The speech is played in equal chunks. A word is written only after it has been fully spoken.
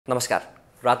नमस्कार।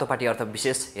 रातोपाटी अर्थ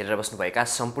विशेष हेरेर बस्नुभएका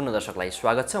सम्पूर्ण दर्शकलाई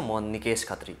स्वागत छ। म निकेश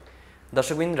खत्री।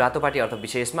 दर्शकबिन, रातोपाटी अर्थ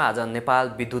विशेषमा आज नेपाल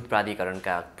विद्युत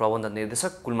प्राधिकरणका प्रबन्ध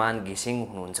निर्देशक कुलमान घिसिङ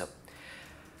हुनुहुन्छ।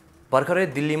 भर्खरै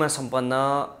दिल्लीमा सम्पन्न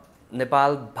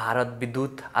नेपाल भारत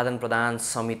विद्युत आदान प्रदान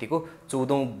समितिको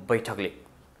 14औं बैठकले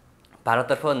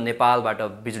भारततर्फ नेपालबाट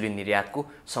बिजुली निर्यातको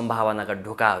सम्भावनाका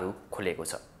ढोकाहरू खोलेको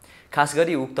छ। खास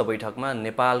गरी उक्त बैठकमा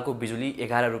नेपालको बिजुली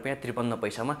 11 रुपैयाँ 53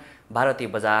 पैसामा भारतीय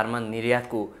बजारमा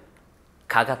निर्यातको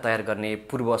खाका तयार गर्ने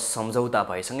पूर्व सम्झौता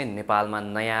भएसँगै नेपालमा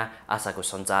नयाँ आशाको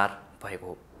सञ्चार भएको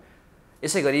हो।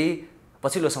 यसैगरी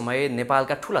पछिल्लो समय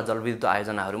नेपालका ठूला जलविद्युत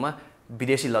आयोजनाहरूमा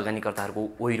विदेशी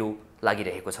लगानीकर्ताहरूको ओइरो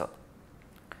लागिरहेको छ।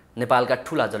 नेपालका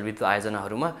ठूला जलविद्युत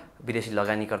आयोजनाहरूमा विदेशी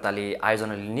लगानीकर्ताले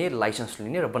आयोजना लिने, लाइसेन्स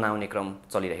लिने र बनाउने क्रम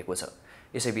चलिरहेको छ।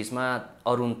 यसैबीचमा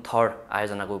अरुण थर्ड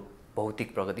आयोजनाको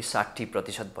भौतिक प्रगति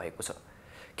 60% भएको छ।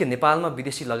 के नेपालमा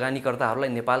विदेशी लगानीकर्ताहरूलाई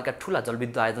नेपालका ठूला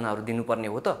जलविद्युत आयोजनाहरू दिनुपर्ने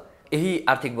हो त? यही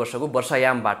आर्थिक वर्षको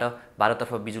वर्षायामबाट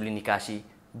भारततर्फ बिजुली निकासी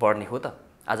बढ्ने हो त?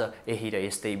 आज यही र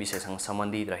यस्तै विषयसँग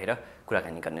सम्बन्धित रहेर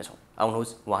कुराकानी गर्नेछौँ।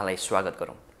 आउनुहोस् उहाँलाई स्वागत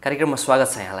गरौँ। कार्यक्रममा स्वागत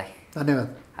छ यहाँलाई। धन्यवाद।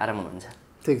 आराम हुनुहुन्छ?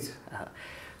 ठिक छ।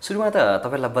 सुरुमा त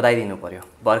तपाईलाई बधाई दिनु पर्यो।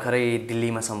 भर्खरै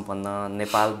दिल्लीमा सम्पन्न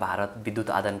नेपाल भारत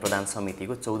विद्युत आदान प्रदान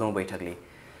समितिको 14औं बैठकले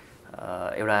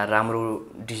एउटा राम्रो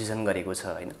डिसिजन गरेको छ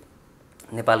हैन?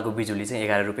 नेपालको बिजुली चाहिँ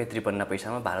 11 रुपैयाँ 53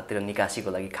 पैसामा भारततिर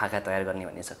निकासीको लागि खाका तयार गर्ने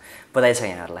भन्ने छ। बधाई छ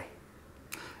यहाँहरूलाई।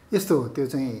 यस्तो हो, त्यो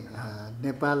चाहिँ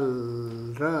नेपाल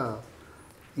र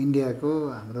इन्डियाको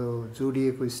हाम्रो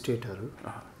जोडिएको स्टेटहरू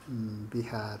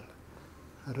बिहार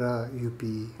र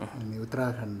युपी अनि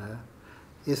उत्तराखण्ड,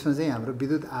 यसमा चाहिँ हाम्रो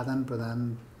विद्युत आदान प्रदान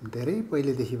धेरै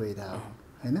पहिलेदेखि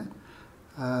भइरहेको हैन।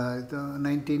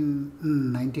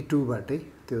 1992 बाटै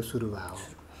त्यो सुरु भयो।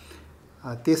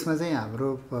 त्यसमा चाहिँ हाम्रो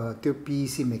त्यो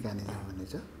पिइसी मेकानिजम भन्ने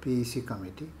छ, पिइसी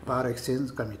कमिटी, पावर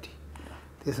एक्सचेन्ज कमिटी।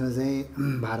 त्यसमा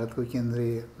चाहिँ भारतको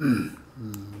केन्द्रीय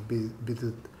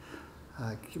विद्युत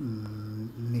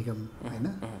निगम हैन,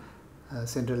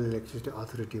 सेन्ट्रल इलेक्ट्रिसिटी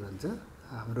अथोरिटी भन्छ,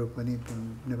 हाम्रो पनि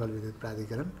नेपाल विद्युत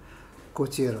प्राधिकरण को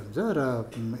चेयर हुन्छ र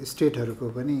स्टेटहरूको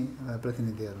पनि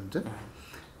प्रतिनिधिहरू हुन्छ।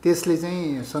 त्यसले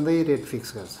चाहिँ सधैँ रेट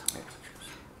फिक्स गर्छ।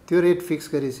 त्यो रेट फिक्स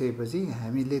गरिसकेपछि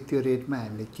हामीले त्यो रेटमा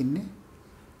हामीले किन्ने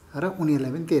र उनीहरूलाई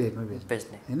पनि त्यही रेटमा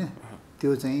बेच्ने हैन।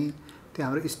 त्यो चाहिँ त्यो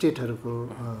हाम्रो स्टेटहरूको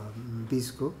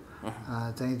बिचको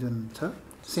चाहिँ जुन छ,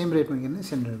 सेम रेटमा किन्ने,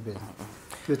 सेम रेटमा बेच्ने,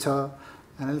 त्यो छ।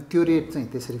 अनि त्यो रेट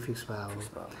चाहिँ त्यसरी फिक्स भयो।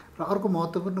 र अर्को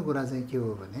महत्त्वपूर्ण कुरा चाहिँ के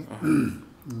हो भने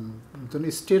जुन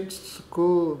स्टेट्सको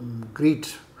ग्रिड,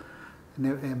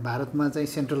 भारतमा चाहिँ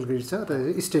सेन्ट्रल ग्रिड छ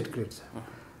र स्टेट ग्रिड छ।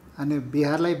 अनि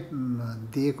बिहारलाई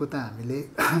दिएको त हामीले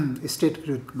स्टेट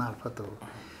ग्रिड मार्फत हो।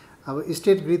 अब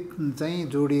स्टेट ग्रिड चाहिँ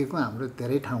जोडिएको हाम्रो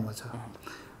धेरै ठाउँमा छ।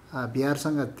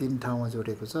 बिहारसँग 3 ठाउँमा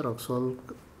जोडिएको छ, रक्सोल,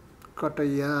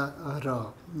 कटैया र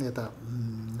यता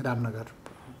रामनगर।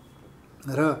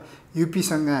 र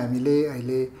युपीसँग हामीले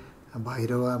अहिले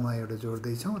भैरवामा एउटा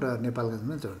जोड्दैछौँ र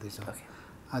नेपालगञ्जमा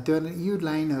जोड्दैछौँ। त्यो यो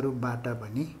लाइनहरूबाट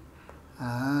पनि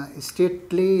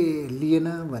स्टेटले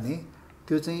लिएन भने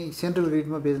त्यो चाहिँ सेन्ट्रल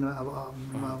ग्रिडमा बेच्नु, अब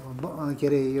के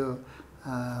अरे यो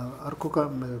अर्को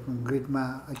ग्रिडमा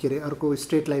के अरे अर्को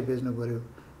स्टेटलाई बेच्नु पऱ्यो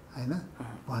हैन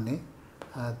भने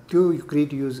त्यो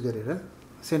ग्रिड युज गरेर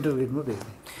सेन्ट्रल ग्रिडमा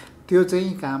बेच्ने, त्यो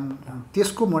चाहिँ काम,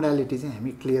 त्यसको मोडालिटी चाहिँ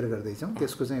हामी क्लियर गर्दैछौँ।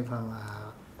 त्यसको चाहिँ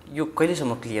यो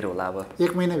कहिलेसम्म क्लियर होला? अब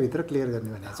 1 महिनाभित्र क्लियर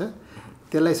गर्ने भनेको छ।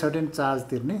 त्यसलाई सर्टेन चार्ज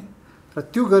तिर्ने र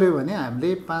त्यो गऱ्यो भने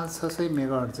हामीले 500-600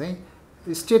 मेगावाट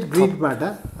चाहिँ स्टेट ग्रिडबाट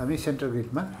हामी सेन्ट्रल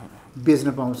ग्रिडमा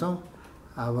बेच्न पाउँछौँ।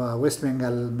 अब वेस्ट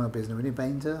बेङ्गालमा बेच्नु पनि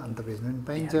पाइन्छ, अन्त बेच्नु पनि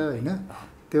पाइन्छ हैन।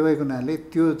 त्यो भएको हुनाले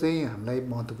त्यो चाहिँ हामीलाई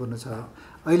महत्त्वपूर्ण छ।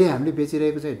 अहिले हामीले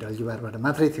बेचिरहेको चाहिँ ढल्कीबारबाट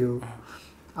मात्रै थियो।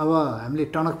 अब हामीले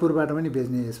टनकपुरबाट पनि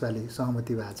बेच्ने यसपालि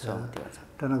सहमति भएको छ।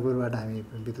 टनकपुरबाट हामी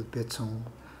विद्युत बेच्छौँ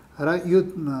र यो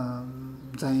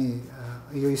चाहिँ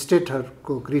यो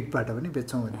स्टेटहरूको ग्रिडबाट पनि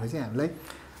बेच्छौँ भनेपछि हामीलाई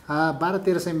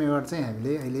 1200-1300 मेगावाट चाहिँ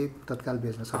हामीले अहिले तत्काल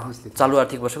बेच्न सक्ने स्थिति। चालु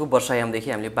आर्थिक वर्षको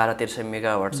वर्षायामदेखि हामीले 1200-1300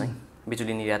 मेगावाट चाहिँ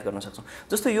बिजुली निर्यात गर्न सक्छौँ।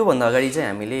 जस्तो योभन्दा अगाडि चाहिँ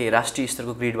हामीले राष्ट्रिय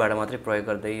स्तरको ग्रिडबाट मात्रै प्रयोग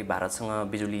गर्दै भारतसँग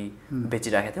बिजुली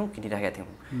बेचिरहेका थियौँ, किनिरहेका थियौँ।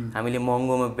 हामीले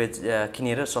महँगोमा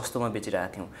किनेर सस्तोमा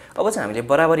बेचिरहेका थियौँ। अब चाहिँ हामीले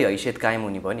बराबरी हैसियत कायम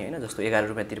हुने भयो नि हैन? जस्तो 11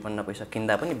 रुपैयाँ 53 पैसा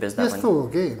किन्दा पनि बेच्दा पनि यस्तो हो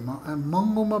कि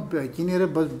महँगोमा किनेर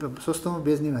सस्तोमा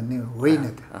बेच्ने भन्ने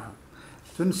होइन।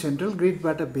 त्यो जुन सेन्ट्रल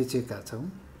ग्रिडबाट बेचेका छौँ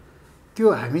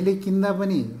त्यो हामीले किन्दा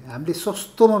पनि हामीले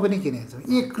सस्तोमा पनि किनेका छौँ।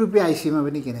 1 रुपैयाँ आइसीमा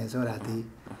पनि किनेका छौँ।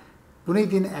 राति कुनै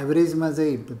दिन एभरेजमा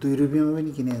चाहिँ 2 रुपैयाँमा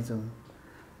पनि किनेका छौँ।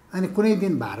 अनि कुनै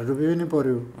दिन 12 रुपैयाँ पनि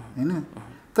पर्यो हैन।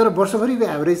 तर वर्षभरिको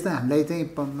एभरेज त हामीलाई चाहिँ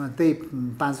त्यही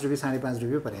 5 रुपियाँ 5.5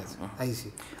 रुपियाँ परेको छ आइसी।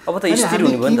 अब त स्थिर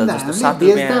हुने भयो नि त, जस्तो 7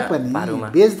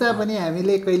 रुपियाँ बेच्दा पनि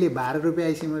हामीले कहिले 12 रुपियाँ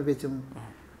आइसीमा बेच्यौँ,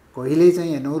 कहिले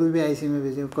चाहिँ 9 रुपियाँ आइसीमा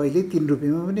बेच्यौँ, कहिले 3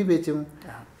 रुपियाँमा पनि बेच्यौँ।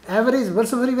 एभरेज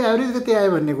वर्षभरिको एभरेज कति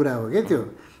आयो भन्ने कुरा हो क्या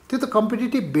त्यो त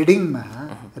कम्पिटिटिभ बिडिङमा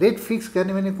रेट फिक्स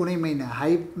गर्ने भने कुनै महिना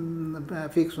हाई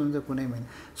फिक्स हुन्छ, कुनै महिना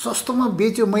सस्तोमा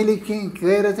बेच्यो मैले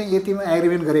गएर चाहिँ यतिमा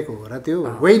एग्रिमेन्ट गरेको हो र त्यो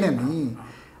होइन नि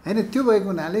होइन। त्यो भएको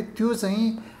हुनाले त्यो चाहिँ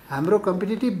हाम्रो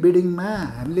कम्पिटिटिभ बिडिङमा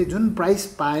हामीले जुन प्राइस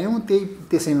पायौँ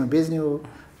त्यसैमा बेच्ने हो,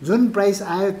 जुन प्राइस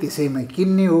आयो त्यसैमा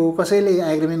किन्ने हो। कसैले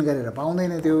एग्रिमेन्ट गरेर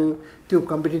पाउँदैन त्यो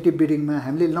कम्पिटिटिभ बिडिङमा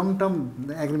हामीले लङ टर्म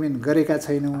एग्रिमेन्ट गरेका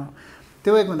छैनौँ।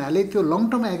 त्यो भएको हुनाले त्यो लङ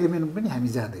टर्म एग्रिमेन्ट पनि हामी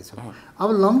जाँदैछौँ। अब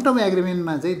लङ टर्म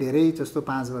एग्रिमेन्टमा चाहिँ धेरै जस्तो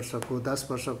 5 वर्षको 10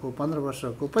 वर्षको 15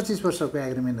 वर्षको 25 वर्षको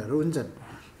एग्रिमेन्टहरू हुन्छन्,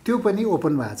 त्यो पनि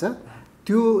ओपन भएको छ।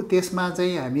 त्यसमा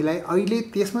चाहिँ हामीलाई अहिले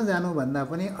त्यसमा जानुभन्दा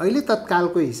पनि अहिले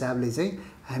तत्कालको हिसाबले चाहिँ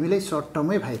हामीलाई सर्ट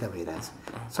टर्मै फाइदा भइरहेछ।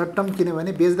 सर्ट टर्म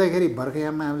किनभने बेच्दाखेरि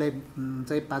भर्खरयाममा हामीलाई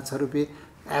चाहिँ 5-6 रुपियाँ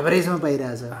एभरेजमा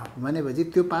पाइरहेछ भनेपछि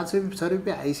त्यो 5-6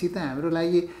 रुपियाँ आइसी त हाम्रो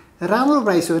लागि राम्रो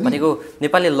प्राइस हो नि। भनेको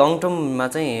नेपालले लङ टर्ममा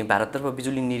चाहिँ भारततर्फ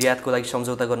बिजुली निर्यातको लागि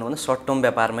सम्झौता गर्नुभन्दा सर्ट टर्म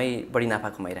व्यापारमै बढी नाफा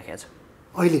कमाइराखेको छ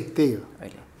अहिले। त्यही हो,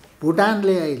 अहिले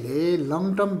भुटानले अहिले लङ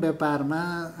टर्म व्यापारमा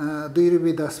 2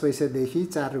 रुपियाँ 10 पैसादेखि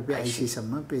 4 रुपियाँ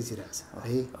आइसीसम्म बेचिरहेछ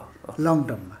है लङ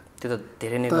टर्ममा। त्यो त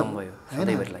धेरै नै कम भयो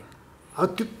सधैँभरिलाई। अब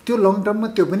त्यो लङ टर्ममा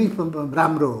त्यो पनि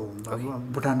राम्रो हो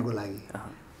भुटानको लागि।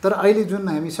 तर अहिले जुन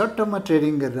हामी सर्ट टर्ममा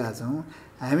ट्रेडिङ गरिरहेछौँ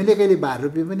हामीले कहिले 12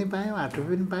 रुपियाँ पनि पायौँ, 8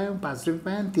 रुपियाँ पनि पायौँ, 5 रुपियाँ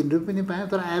पायौँ, 3 रुपियाँ पनि पायौँ।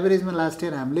 तर एभरेजमा लास्ट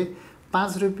इयर हामीले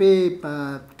 5 रुपियाँ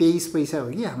 23 पैसा हो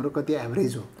कि हाम्रो कति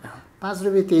एभरेज हो, 5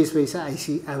 रुपियाँ 23 पैसा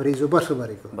आइसी एभरेज हो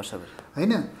वर्षभरिको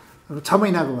होइन। 6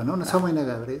 महिनाको भनौँ न, 6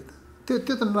 महिनाको एभरेज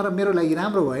त्यो त मेरो लागि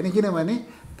राम्रो भएन। किनभने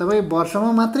तपाईँ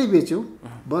वर्षमा मात्रै बेच्यौँ,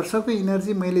 वर्षको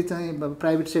इनर्जी मैले चाहिँ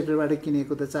प्राइभेट सेक्टरबाट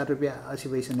किनेको त 4 रुपियाँ 80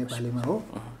 पैसा नेपालीमा हो,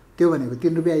 त्यो भनेको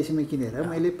 3 रुपियाँ आइसीमा किनेर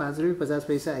मैले 5 रुपियाँ 50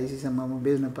 पैसा आइसीसम्म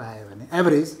बेच्न पाएँ भने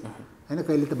एभरेज होइन।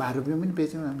 कहिले त 12 रुपियाँ पनि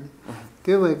बेच्यौँ हामीले।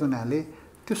 त्यो भएको हुनाले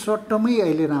त्यो सर्ट टर्मै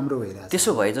अहिले राम्रो भइरहेछ।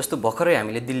 त्यसो भए जस्तो भर्खरै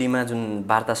हामीले दिल्लीमा जुन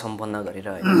वार्ता सम्पन्न गरेर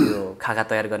यो खाका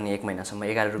तयार गर्ने 1 महिनासम्म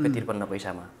 11 रुपियाँ 53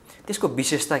 पैसामा, त्यसको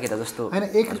विशेषता के त जस्तो होइन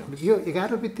यो 11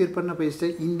 रुपियाँ 53 पैसा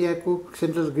चाहिँ इन्डियाको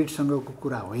सेन्ट्रल ग्रिडसँगको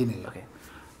कुरा होइन।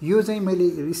 यो चाहिँ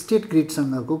मैले स्टेट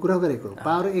ग्रिडसँगको कुरा गरेको।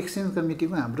 पावर एक्सचेन्ज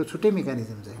कमिटीको हाम्रो छुट्टै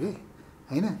मेकानिजम छ कि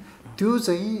होइन। त्यो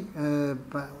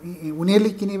चाहिँ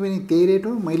उनीहरूले किने पनि त्यही रेट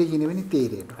हो, मैले किने पनि त्यही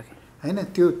रेट हो होइन।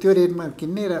 त्यो रेटमा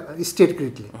किन्ने र स्टेट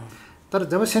ग्रिडले। तर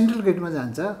जब सेन्ट्रल ग्रिडमा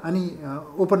जान्छ अनि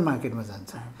ओपन मार्केटमा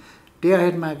जान्छ, डे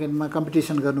अहेड मार्केटमा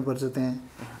कम्पिटिसन गर्नुपर्छ त्यहाँ।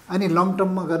 अनि लङ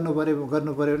टर्ममा गर्नु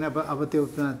पऱ्यो भने अब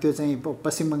त्यो चाहिँ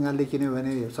पश्चिम बङ्गालले किन्यो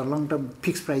भने लङ टर्म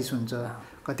फिक्स प्राइस हुन्छ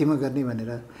कतिमा गर्ने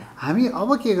भनेर। हामी अब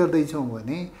के गर्दैछौँ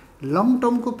भने लङ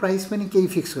टर्मको प्राइस पनि केही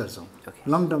फिक्स गर्छौँ।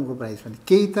 लङ टर्मको प्राइस पनि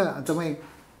केही त तपाईँ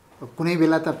कुनै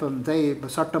बेला त चाहिँ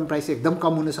सर्ट टर्म प्राइस एकदम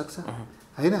कम हुनसक्छ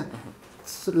होइन।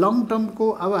 लङ टर्मको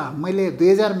अब मैले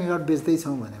 2000 मेगावाट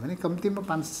बेच्दैछौँ भने कम्तीमा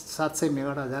 500-700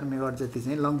 मेगावाट 1000 मेगावाट जति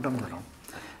चाहिँ लङ टर्म गरौँ,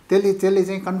 त्यसले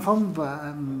चाहिँ कन्फर्म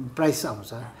प्राइस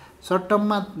आउँछ। सर्ट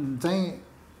टर्ममा चाहिँ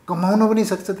कमाउन पनि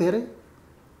सक्छ धेरै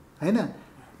होइन,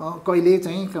 कहिले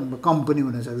चाहिँ कम पनि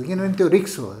हुनसक्छ किनभने त्यो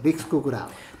रिस्क हो, रिस्कको कुरा हो।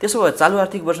 त्यसो भए चालु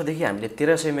आर्थिक वर्षदेखि हामीले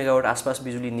 1300 मेगावाट आसपास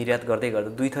बिजुली निर्यात गर्दै गर्दा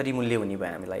 2 थरी मूल्य हुने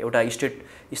भयो हामीलाई। एउटा स्टेट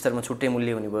स्तरमा छुट्टै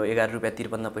मूल्य हुने भयो 11 रुपियाँ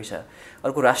 53 पैसा,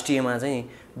 अर्को राष्ट्रियमा चाहिँ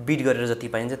बिड गरेर जति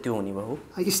पाइन्छ त्यो हुने भयो।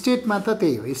 स्टेटमा त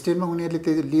त्यही हो, स्टेटमा उनीहरूले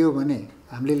त्यो लियो भने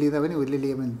हामीले लिँदा पनि उसले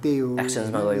लियो भने त्यही हो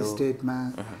एक्सचेन्जमा गयो स्टेटमा।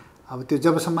 अब त्यो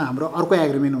जबसम्म हाम्रो अर्को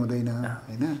एग्रिमेन्ट हुँदैन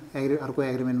होइन, अर्को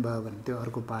एग्रिमेन्ट भयो भने त्यो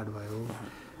अर्को पार्ट भयो।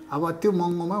 अब त्यो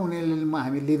महँगोमा उनीहरूले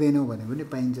हामी लिँदैनौँ भने पनि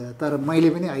पाइन्छ। तर मैले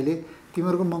पनि अहिले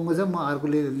तिमीहरूको महँगो छ म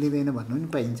अर्कोले लिँदैन भन्नु पनि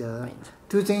पाइन्छ।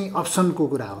 त्यो चाहिँ अप्सनको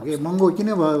कुरा हो कि महँगो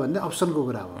किन भयो भने अप्सनको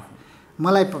कुरा हो।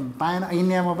 मलाई पाएन।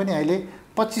 इन्डियामा पनि अहिले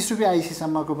 25 रुपियाँ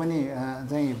आइसीसम्मको पनि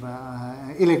चाहिँ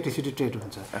इलेक्ट्रिसिटी ट्रेड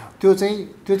हुन्छ। त्यो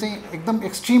चाहिँ एकदम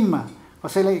एक्सट्रिममा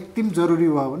कसैलाई एकदम जरुरी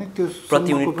भयो भने त्यो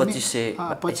प्रति युनिट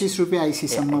 25 रुपियाँ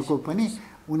आइसीसम्मको पनि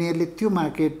उनीहरूले त्यो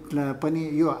मार्केट पनि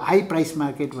यो हाई प्राइस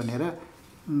मार्केट भनेर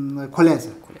खोल्या छ।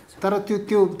 तर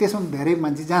त्यसमा धेरै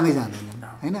मान्छे जाँदैनन्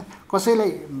होइन। कसैलाई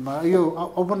यो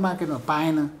ओपन मार्केटमा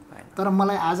पाएन। तर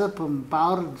मलाई आज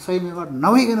पावर 100 मेगावाट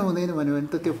नभइकन हुँदैन भन्यो भने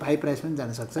त त्यो हाई प्राइस पनि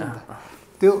जान सक्छ नि त।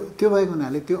 त्यो भएको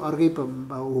हुनाले त्यो अर्कै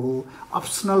हो,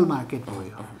 अप्सनल मार्केट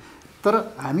भयो। तर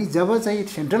हामी जब चाहिँ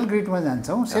सेन्ट्रल ग्रिडमा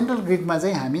जान्छौँ, सेन्ट्रल ग्रिडमा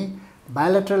चाहिँ हामी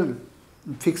बायोलेटरल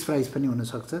फिक्स प्राइस पनि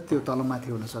हुनसक्छ, त्यो तलमाथि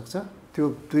हुनसक्छ। त्यो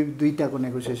दुईटाको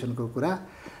नेगोसिएसनको कुरा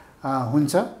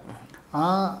हुन्छ।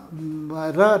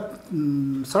 र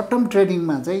सर्ट टर्म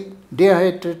ट्रेडिङमा चाहिँ डे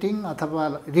अहेड ट्रेडिङ अथवा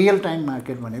रियल टाइम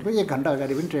मार्केट भनेको 1 घन्टा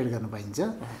अगाडि पनि ट्रेड गर्न पाइन्छ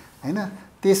होइन।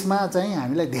 त्यसमा चाहिँ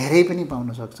हामीलाई धेरै पनि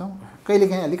पाउन सक्छौँ,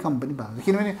 कहिलेकाहीँ अलिक कम पनि पाउँछ।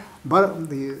 किनभने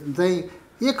चाहिँ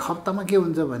एक हप्तामा के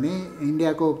हुन्छ भने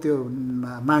इन्डियाको त्यो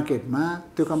मार्केटमा,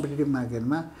 त्यो कम्पिटिटिभ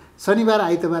मार्केटमा शनिबार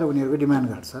आइतबार उनीहरूको डिमान्ड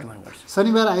घट्छ,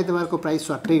 शनिबार आइतबारको प्राइस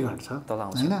स्वाट्टै घट्छ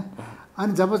होइन।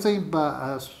 अनि जब चाहिँ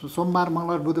सोमबार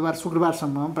मङ्गलबार बुधबार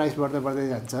शुक्रबारसम्म प्राइस बढ्दै बढ्दै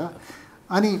जान्छ,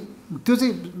 अनि त्यो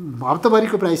चाहिँ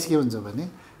हप्ताभरिको प्राइस के हुन्छ भने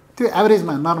त्यो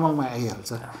एभरेजमा नर्मलमा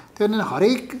आइहाल्छ। त्यो भने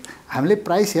हरेक हामीले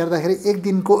प्राइस हेर्दाखेरि एक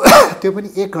दिनको त्यो पनि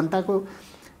एक घन्टाको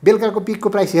बेलुकाको पिकको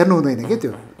प्राइस हेर्नु हुँदैन कि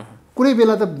त्यो। कुनै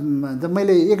बेला त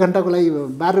मैले एक घन्टाको लागि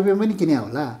 12 रुपियाँ पनि किने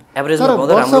होला, तर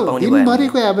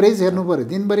दिनभरिको एभरेज हेर्नु पऱ्यो।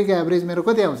 दिनभरिको एभरेज मेरो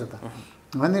कति आउँछ त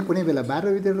भने कुनै बेला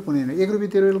 12 रुपियाँ तिरेर, कुनै 1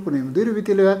 रुपियाँ तिरेर, कुनै 2 रुपियाँ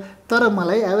तिरेर, तर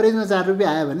मलाई एभरेजमा 4 रुपियाँ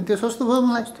आयो भने त्यो सस्तो भयो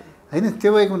मलाई होइन।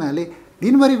 त्यो भएको हुनाले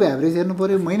दिनभरिको एभरेज हेर्नु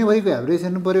पऱ्यो, महिनाभरिको एभरेज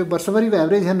हेर्नु पऱ्यो, वर्षभरिको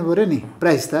एभरेज हेर्नु पऱ्यो नि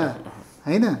प्राइस त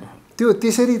होइन। त्यो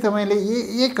त्यसरी तपाईँले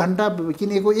एक घन्टा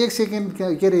किनेको, एक सेकेन्ड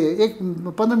के अरे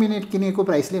 15 मिनट किनेको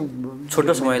प्राइसले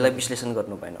छोटो समयलाई विश्लेषण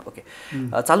गर्नु भएन। ओके,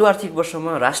 चालु आर्थिक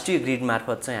वर्षमा राष्ट्रिय ग्रिड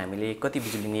मार्फत चाहिँ हामीले कति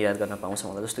बिजुली निर्यात गर्न पाउँछौँ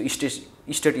होला? जस्तो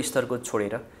स्टेट स्तरको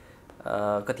छोडेर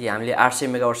कति हामीले 800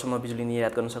 मेगावाटसम्म बिजुली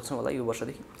निर्यात गर्न सक्छौँ होला यो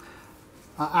वर्षदेखि?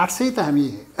 800 त हामी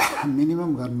मिनिमम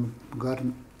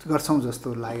गर्छौँ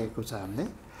जस्तो लागेको छ हामीले।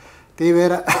 त्यही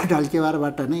भएर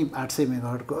ढल्केवारबाट नै 800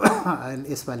 मेगावाटको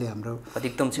यसपालि हाम्रो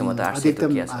अधिकतम क्षमता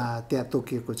त्यहाँ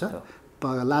तोकिएको छ।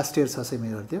 लास्ट इयर 600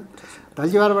 मेगावाट थियो,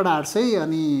 ढल्केवारबाट 800,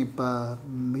 अनि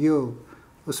यो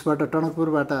उसबाट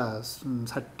टनकपुरबाट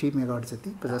 60 मेगावाट जति,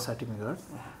 50-60 मेगावाट,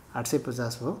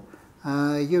 850 भयो।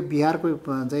 यो बिहारको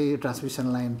चाहिँ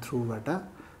ट्रान्समिसन लाइन थ्रुबाट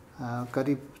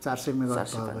करिब 400 मेगावाट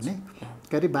भयो भने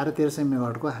करिब 1200-1300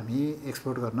 मेगावाटको हामी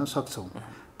एक्सपोर्ट गर्न सक्छौँ।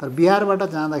 तर बिहारबाट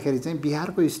जाँदाखेरि चाहिँ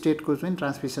बिहारको स्टेटको चाहिँ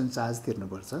ट्रान्समिसन चार्ज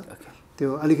तिर्नुपर्छ। त्यो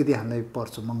अलिकति हामीलाई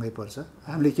पर्छ, महँगै पर्छ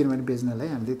हामीले, किनभने बेच्नलाई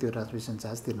हामीले त्यो ट्रान्समिसन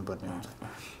चार्ज तिर्नुपर्ने हुन्छ।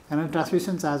 किनभने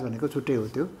ट्रान्समिसन चार्ज भनेको छुट्टै हो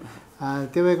त्यो।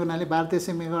 त्यो भएको हुनाले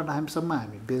 1200 मेगावाट हामीसम्म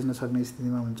हामी बेच्न सक्ने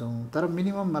स्थितिमा हुन्छौँ। तर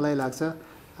मिनिमम मलाई लाग्छ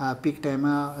पिक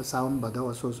टाइममा साउन भदौ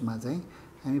असोजमा चाहिँ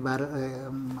हामी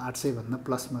 800 भन्दा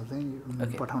प्लसमा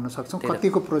चाहिँ पठाउन सक्छौँ।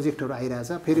 कतिको प्रोजेक्टहरू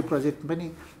आइरहेछ, फेरि प्रोजेक्ट पनि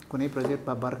कुनै प्रोजेक्ट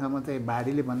बर्खामा चाहिँ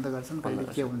बाढीले बन्द गर्छन्, कहिले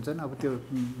के हुन्छन्, अब त्यो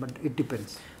इट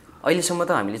डिपेन्ड्स। अहिलेसम्म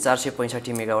त हामीले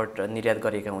 465 मेगावाट निर्यात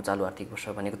गरेका हौँ चालु आर्थिक वर्ष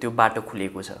भनेको, त्यो बाटो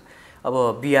खुलेको छ। अब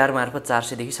बिहार मार्फत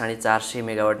 400 देखि 450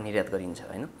 मेगावाट निर्यात गरिन्छ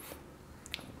होइन।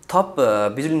 थप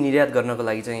बिजुली निर्यात गर्नको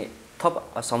लागि चाहिँ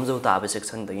थप सम्झौता आवश्यक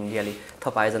छ नि त। इन्डियाले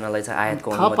थप आयोजनालाई चाहिँ आयातको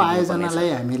थप आयोजनालाई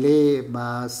हामीले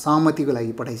सहमतिको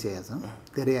लागि पठाइसकेका छौँ,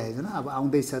 धेरै आयोजना। अब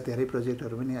आउँदैछ धेरै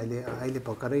प्रोजेक्टहरू पनि अहिले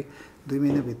भर्खरै 2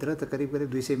 महिनाभित्र त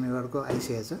करिब 200 मेगावाटको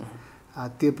आइसकेको छ,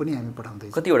 त्यो पनि हामी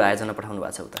पठाउँदैछौँ। कतिवटा आयोजना पठाउनु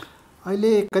भएको छ उता?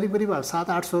 अहिले करिब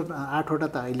 7-8वटा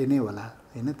त अहिले नै होला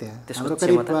होइन। त्यहाँ हाम्रो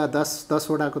करिब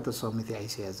 10वटाको त सहमति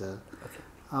आइसकेको छ।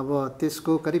 अब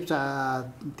त्यसको करिब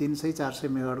 300-400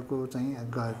 मेगावाटको चाहिँ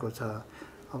गएको छ।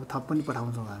 अब थप पनि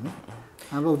पठाउँछौँ हामी।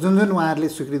 अब जुन उहाँहरूले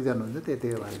स्वीकृत गर्नुहुन्छ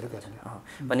त्यही उहाँहरूले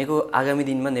गर्ने। भनेको आगामी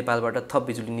दिनमा नेपालबाट थप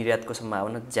बिजुली निर्यातको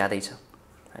सम्भावना ज्यादै छ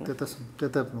हैन? त्यो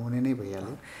त हुने नै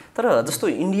भइहाल्यो। तर जस्तो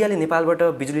इन्डियाले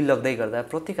नेपालबाट बिजुली लग्दै गर्दा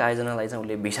प्रत्येक आयोजनालाई चाहिँ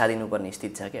उसले भिसा दिनुपर्ने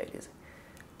स्थिति छ कि अहिले चाहिँ?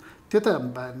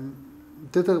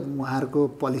 त्यो त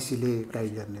उहाँहरूको पोलिसीले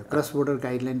गाइड गर्ने हो। क्रस बोर्डर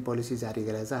गाइडलाइन पोलिसी जारी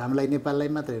गरेको छ, हामीलाई नेपाललाई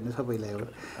मात्र हेर्नु सबैलाई हो।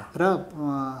 र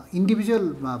इन्डिभिजुअल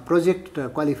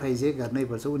प्रोजेक्ट क्वालिफाई चाहिँ गर्नै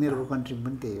पर्छ, उनीहरूको कन्ट्री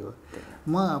पनि त्यही हो।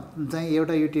 म चाहिँ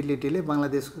एउटा युटिलिटीले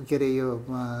बङ्गलादेशको के अरे यो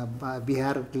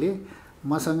बिहारले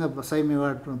मसँग 100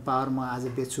 मेगावाट पावर म आज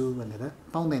बेच्छु भनेर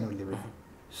पाउँदैन उसले पनि।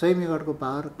 100 मेगावाटको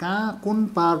पावर कहाँ कुन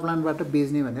पावर प्लान्टबाट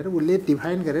बेच्ने भनेर उसले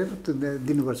डिफाइन गरेर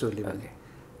दिनुपर्छ उसले पनि।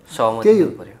 त्यही हो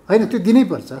होइन, त्यो दिनै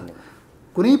पर्छ।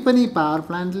 कुनै पनि पावर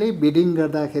प्लान्टले बिडिङ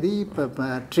गर्दाखेरि,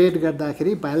 ट्रेड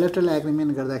गर्दाखेरि, बायोलेटरल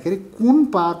एग्रिमेन्ट गर्दाखेरि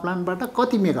कुन पावर प्लान्टबाट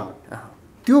कति मेगावाट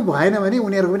त्यो भएन भने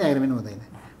उनीहरूको पनि एग्रिमेन्ट हुँदैन।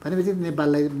 भनेपछि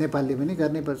नेपालले पनि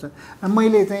गर्नै पर्छ।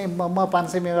 मैले चाहिँ म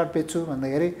 500 मेगावाट बेच्छु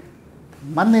भन्दाखेरि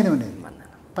मान्दैन उनीहरू।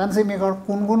 500 मेगावाट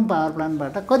कुन पावर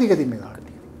प्लान्टबाट कति मेगावाट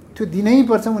त्यो दिनै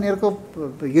पर्छ, उनीहरूको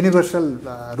युनिभर्सल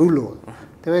रुल हो।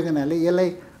 त्यो भएको हुनाले यसलाई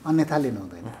अन्यथा लिनु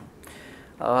हुँदैन।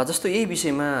 जस्तो यही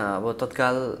विषयमा अब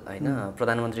तत्काल होइन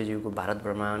प्रधानमन्त्रीज्यूको भारत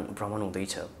भ्रमण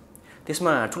हुँदैछ,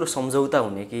 त्यसमा ठुलो सम्झौता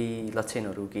हुने केही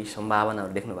लक्षणहरू, केही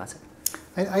सम्भावनाहरू देख्नु भएको छ?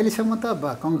 अहिलेसम्म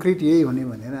त कङ्क्रिट यही हुने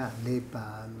भनेर हामीले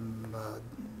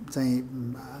चाहिँ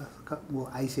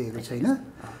आइसकेको छैन,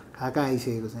 खाका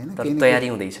आइसकेको छैन, तयारी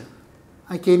हुँदैछ,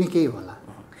 केही न केही होला।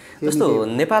 जस्तो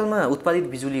नेपालमा उत्पादित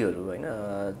बिजुलीहरू होइन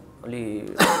अलि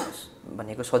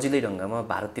भनेको सजिलै ढङ्गमा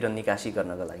भारततिर निकासी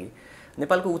गर्नका लागि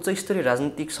नेपालको उच्च स्तरीय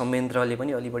राजनीतिक संयन्त्रले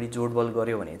पनि अलि बढी जोडबल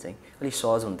गर्यो भने चाहिँ अलिक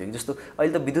सहज हुन्थ्यो कि। जस्तो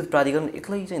अहिले त विद्युत प्राधिकरण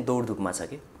एक्लै चाहिँ दौडधुपमा छ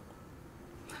कि।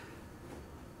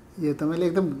 यो तपाईँले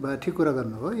एकदम ठिक कुरा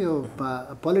गर्नुभयो। यो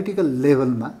पोलिटिकल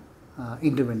लेभलमा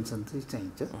इन्टरभेन्सन चाहिँ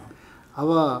चाहिन्छ। अब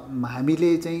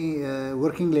हामीले चाहिँ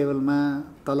वर्किङ लेभलमा,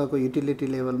 तलको युटिलिटी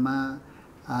लेभलमा,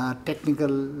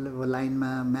 टेक्निकल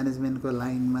लाइनमा, म्यानेजमेन्टको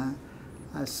लाइनमा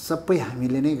सबै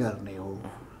हामीले नै गर्ने हो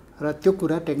र त्यो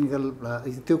कुरा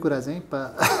त्यो कुरा चाहिँ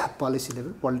पोलिसी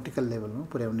लेभल, पोलिटिकल लेभलमा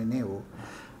पुर्याउने नै हो।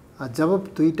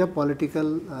 जब दुईटा पोलिटिकल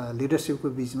लिडरसिपको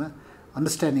बिचमा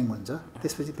अन्डरस्ट्यान्डिङ हुन्छ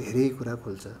त्यसपछि धेरै कुरा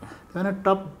खुल्छ। त्यही भएर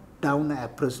टप डाउन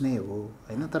एप्रोच नै हो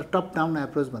होइन। तर टप डाउन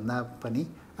एप्रोच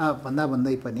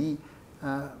भन्दै पनि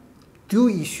त्यो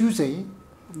इस्यु चाहिँ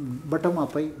बटम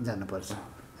अपै जानुपर्छ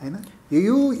होइन।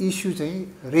 यो इस्यु चाहिँ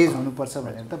रेज हुनुपर्छ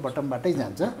भनेर त बटमबाटै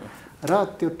जान्छ र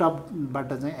त्यो टपबाट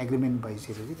चाहिँ एग्रिमेन्ट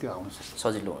भइसकेपछि त्यो आउँछ,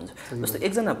 सजिलो हुन्छ। जस्तो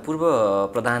एकजना पूर्व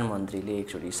प्रधानमन्त्रीले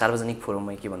एकचोटि सार्वजनिक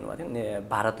फोरममै के भन्नुभएको थियो,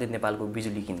 भारतले नेपालको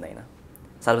बिजुली किन्दैन।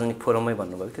 सार्वजनिक फोरममै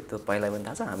भन्नुभएको थियो, त्यो पहिला पनि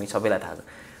थाहा छ, हामी सबैलाई थाहा छ।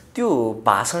 त्यो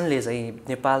भाषणले चाहिँ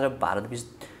नेपाल र भारत बिच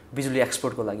बिजुली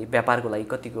एक्सपोर्टको लागि, व्यापारको लागि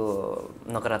कतिको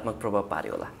नकारात्मक प्रभाव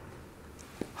पार्यो होला?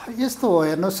 यस्तो हो,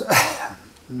 हेर्नुहोस्,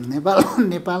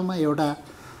 नेपालमा एउटा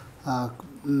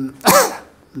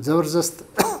जबरजस्त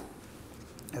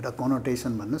एउटा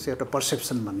कनोटेसन भन्नुहोस्, एउटा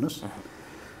पर्सेप्सन भन्नुहोस्,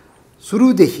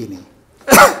 सुरुदेखि नै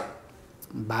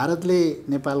भारतले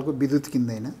नेपालको विद्युत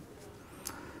किन्दैन,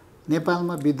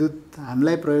 नेपालमा विद्युत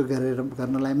हामीलाई प्रयोग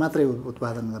गर्नलाई मात्रै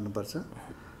उत्पादन गर्नुपर्छ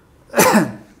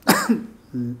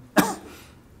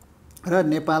र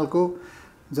नेपालको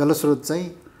जलस्रोत चाहिँ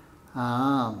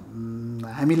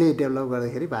हामीले डेभलप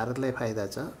गर्दाखेरि भारतलाई फाइदा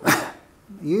छ।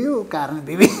 यो कारण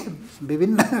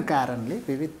विभिन्न कारणले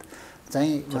विविध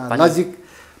चाहिँ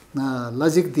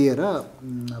लजिक दिएर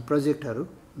प्रोजेक्टहरू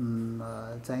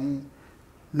चाहिँ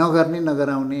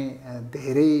नगराउने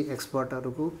धेरै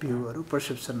एक्सपर्टहरूको भ्यूहरू,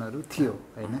 पर्सेप्सनहरू थियो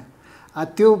होइन।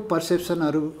 त्यो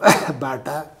पर्सेप्सनहरूबाट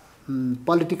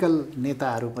पोलिटिकल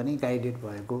नेताहरू पनि गाइडेड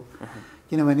भएको,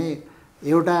 किनभने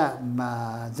एउटा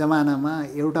जमानामा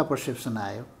एउटा पर्सेप्सन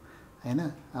आयो होइन।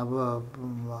 अब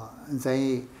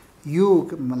चाहिँ यो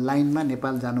लाइनमा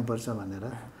नेपाल जानुपर्छ भनेर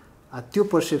त्यो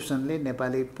पर्सेप्सनले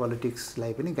नेपाली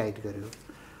पोलिटिक्सलाई पनि गाइड गर्यो।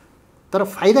 तर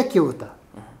फाइदा के हो त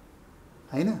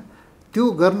होइन? त्यो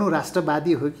गर्नु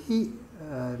राष्ट्रवादी हो कि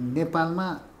नेपालमा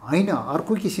होइन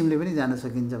अर्को किसिमले पनि जान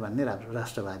सकिन्छ भन्ने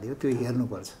राष्ट्रवादी हो, त्यो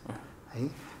हेर्नुपर्छ है।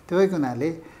 त्यो भएको हुनाले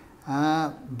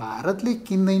भारतले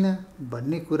किन्दैन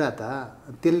भन्ने कुरा त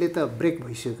त्यसले त ब्रेक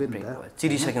भइसक्यो नि त,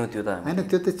 चिरिसक्यो त्यो त होइन।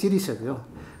 त्यो त चिरिसक्यो।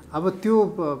 अब त्यो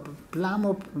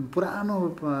पुरानो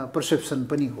पर्सेप्सन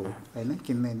पनि हो होइन,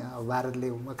 किन्दैन। अब भारतले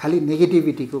खालि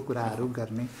नेगेटिभिटीको कुराहरू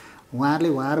गर्ने,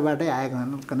 उहाँहरूबाटै आएको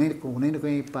कुनै न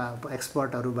कुनै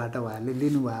एक्सपर्टहरूबाट उहाँहरूले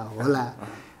लिनुभयो होला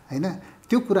होइन।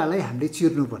 त्यो कुरालाई हामीले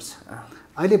चिर्नुपर्छ।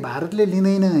 अहिले भारतले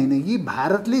लिँदैन होइन कि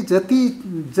भारतले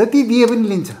जति दिए पनि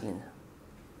लिन्छ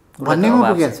भन्नेमा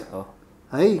पुगेको छ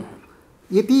है।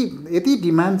 यति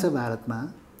डिमान्ड छ भारतमा,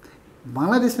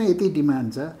 बङ्गलादेशमा यति डिमान्ड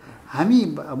छ।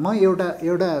 म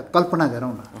एउटा कल्पना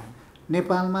गरौँ न,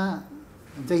 नेपालमा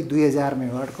चाहिँ 2000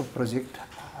 मेगावाटको प्रोजेक्ट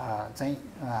चाहिँ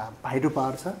हाइड्रो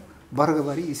पावर छ,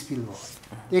 वर्गभरि स्पिल भयो,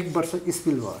 1 वर्ष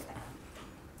स्पिल भयो।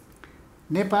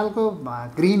 नेपालको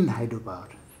ग्रिन हाइड्रो पावर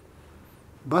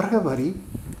वर्गभरि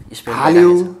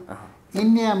हाल्यो।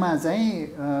 इन्डियामा चाहिँ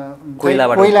कोइला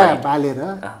बालेर,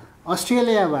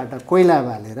 अस्ट्रेलियाबाट कोइला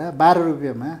बालेर 12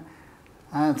 रुपियाँमा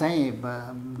चाहिँ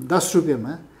 10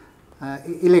 रुपियाँमा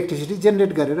इलेक्ट्रिसिटी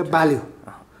जेनेरेट गरेर बाल्यो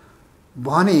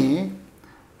भने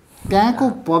त्यहाँको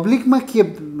पब्लिकमा के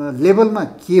लेभलमा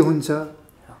के हुन्छ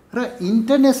र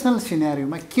इन्टरनेसनल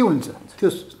सिनेरियोमा के हुन्छ त्यो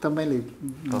तपाईँले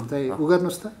चाहिँ उ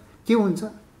गर्नुहोस् त। के हुन्छ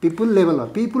पिपुल लेभलमा,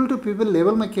 पिपुल टु पिपुल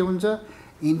लेभलमा के हुन्छ,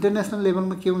 इन्टरनेसनल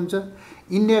लेभलमा के हुन्छ।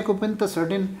 इन्डियाको पनि त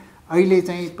सर्टेन अहिले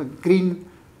चाहिँ ग्रिन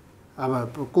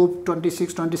अब कोप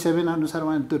 26-27 अनुसार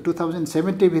उहाँ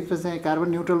 2070 भित्र चाहिँ कार्बन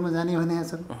न्युट्रलमा जाने भनेका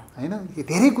छन् होइन।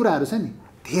 धेरै कुराहरू छ नि,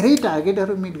 धेरै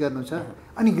टार्गेटहरू मिट गर्नु छ।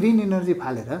 अनि ग्रिन इनर्जी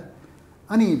फालेर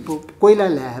अनि कोइला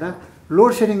ल्याएर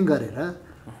लोड सेडिङ गरेर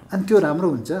अनि त्यो राम्रो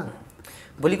हुन्छ।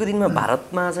 भोलिको दिनमा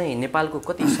भारतमा चाहिँ नेपालको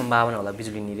कति सम्भावना होला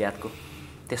बिजुली निर्यातको?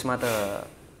 त्यसमा त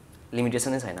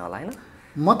लिमिटेसनै छैन होला होइन?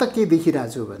 म त के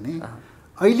देखिरहेको छु भने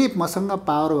अहिले मसँग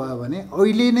पावर भयो भने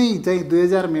अहिले नै चाहिँ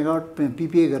 2000 मेगावाट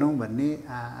पिपिए गरौँ भन्ने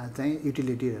चाहिँ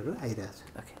युटिलिटीहरू आइरहेछ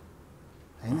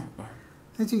होइन।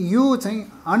 चाहिँ यो चाहिँ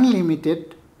अनलिमिटेड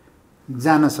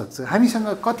जान सक्छ। हामीसँग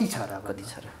कति छ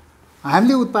र?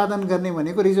 हामीले उत्पादन गर्ने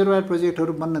भनेको रिजर्भर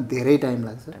प्रोजेक्टहरू बन्न धेरै टाइम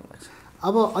लाग्छ।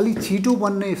 अब अलि छिटो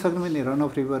बन्ने सक्ने भने रन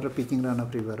अफ रिभर र पिकिङ रन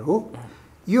अफ रिभर हो।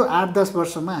 यो 8-10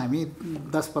 वर्षमा हामी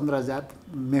 10-15 हजार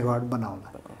मेगावाट बनाउला।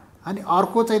 अनि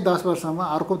अर्को चाहिँ 10 वर्षमा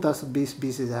अर्को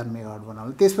 10-20 हजार मेगावाट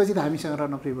बनाउला। त्यसपछि त हामीसँग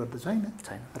रन अफ रिभर त छैन,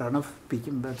 रन अफ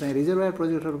पिकिङ चाहिँ रिजर्भर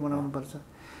प्रोजेक्टहरू बनाउनुपर्छ।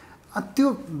 त्यो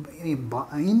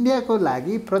इन्डियाको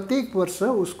लागि प्रत्येक वर्ष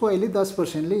उसको अहिले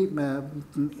 10%ले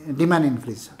डिमान्ड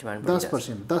इन्क्रिज छ।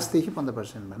 10%, 10 देखि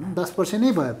 15% भनौँ, 10%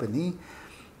 नै भए पनि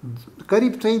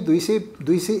करिब चाहिँ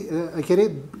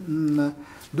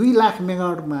 2 लाख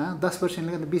मेगावाटमा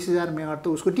 10%ले गर्दा 20,000 मेगावाट त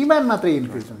उसको डिमान्ड मात्रै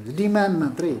इन्क्रिज हुन्छ, डिमान्ड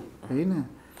मात्रै, होइन?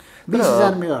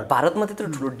 20,000 मेगावाट। भारतमा त्यत्रो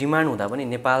ठुलो डिमान्ड हुँदा पनि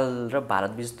नेपाल र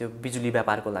भारत बिच त्यो बिजुली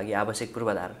व्यापारको लागि आवश्यक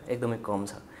पूर्वाधार एकदमै कम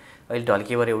छ। अहिले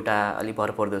ढल्केवर एउटा अलि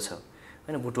भरपर्दो छ,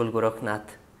 होइन? बुटोल गोरखनाथ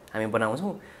हामी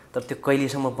बनाउँछौँ, तर त्यो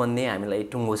कहिलेसम्म बन्ने हामीलाई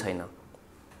टुङ्गो छैन।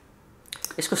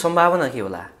 यसको सम्भावना के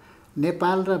होला?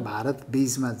 नेपाल र भारत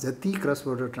बिचमा जति क्रस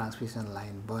बोर्डर ट्रान्समिसन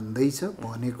लाइन बन्दैछ,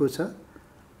 बनेको छ,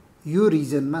 यो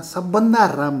रिजनमा सबभन्दा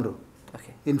राम्रो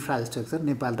इन्फ्रास्ट्रक्चर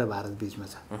नेपाल र भारत बिचमा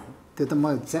छ। त्यो त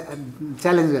म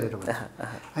च्यालेन्ज गरेर भन्छु,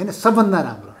 होइन? सबभन्दा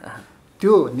राम्रो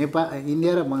त्यो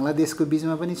इन्डिया र बङ्गलादेशको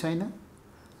बिचमा पनि छैन,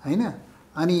 होइन?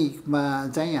 अनि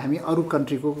चाहिँ हामी अरू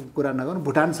कन्ट्रीको कुरा नगरौँ,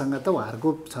 भुटानसँग त उहाँहरूको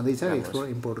छँदैछ एक्सपोर्ट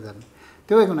इम्पोर्ट गर्ने।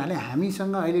 त्यो भएको हुनाले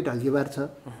हामीसँग अहिले ढल्केबार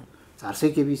छ, 400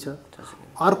 केबी छ।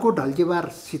 अर्को ढल्केबार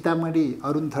सीतामढी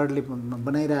अरुण थर्डले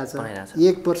बनाइरहेछ,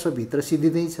 1 वर्षभित्र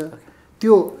सिद्धिँदैछ।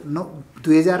 त्यो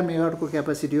 2000 मेगावाटको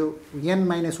क्यापासिटी हो।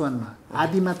 N-1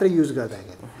 आधी मात्रै युज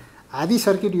गर्दाखेरि, आधी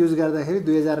सर्किट युज गर्दाखेरि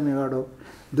 2000 मेगावाट हो।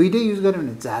 दुइटै युज गर्यो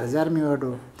भने 4000 मेगावाट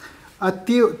हो।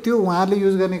 त्यो उहाँहरूले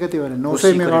युज गर्ने कति हो भने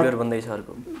 900 मेगावाट बन्दैछ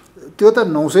अर्को। त्यो त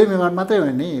 900 मेगावाट मात्रै हो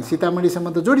नि,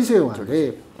 सीतामढीसम्म त जोडिसक्यो उहाँहरूले।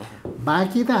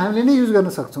 बाँकी त हामीले नै युज गर्न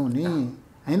सक्छौँ नि,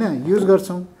 होइन? युज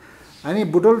गर्छौँ। अनि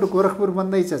बुटोल गोरखपुर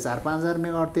बन्दैछ 4-5 हजार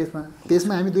मेगावाट।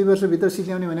 त्यसमा हामी 2 वर्षभित्र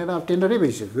सिक्याउने भनेर अब टेन्डरै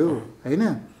भइसक्यो, होइन?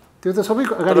 त्यो त सबै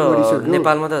अगाडि बढिसक्यो।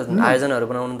 नेपालमा त आयोजनाहरू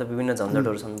बनाउनु त विभिन्न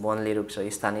झन्झटहरू छन्, वनले रोक्छ,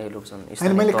 स्थानीय रोक्छन्।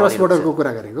 अनि मैले क्रस बोर्डरको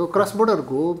कुरा गरेको, क्रस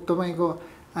बोर्डरको तपाईँको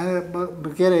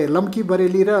के अरे लम्की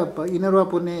बरेली र इनरवा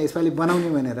पुर्ने यसपालि बनाउने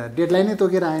भनेर डेडलाइनै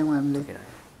तोकेर आयौँ हामीले।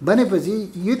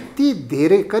 भनेपछि यति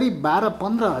धेरै करिब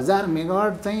 12-15 हजार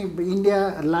मेगावाट चाहिँ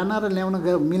इन्डिया लान र ल्याउन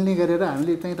मिल्ने गरेर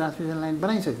हामीले चाहिँ ट्रान्समिसन लाइन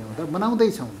बनाइसक्यौँ त,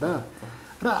 बनाउँदैछौँ त।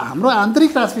 र हाम्रो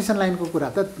आन्तरिक ट्रान्समिसन लाइनको कुरा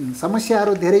त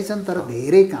समस्याहरू धेरै छन्, तर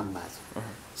धेरै काम भएको छ।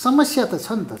 समस्या त छ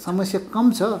नि त, समस्या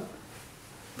कम छ।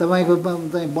 तपाईँको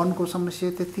चाहिँ वनको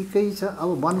समस्या त्यतिकै छ।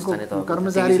 अब वनको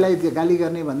कर्मचारीलाई गाली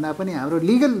गर्ने भन्दा पनि हाम्रो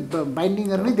लिगल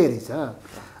बाइन्डिङहरू नै धेरै छ।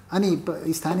 अनि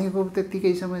स्थानीयको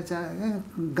त्यत्तिकै समस्या,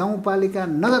 गाउँपालिका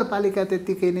नगरपालिका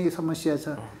त्यत्तिकै नै समस्या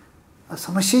छ।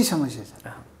 समस्या छ,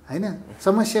 होइन?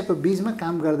 समस्याको बिचमा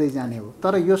काम गर्दै जाने हो,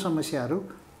 तर यो समस्याहरू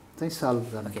चाहिँ सल्भ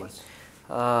गर्नुपर्छ।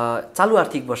 चालु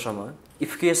आर्थिक वर्षमा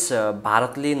इफकेस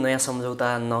भारतले नयाँ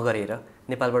सम्झौता नगरेर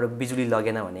नेपालबाट बिजुली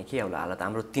लगेन भने के होला हालत?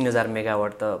 हाम्रो 3000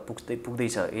 मेगावाट त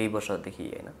पुग्दैछ यही वर्षदेखि,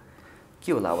 होइन?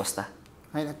 के होला अवस्था?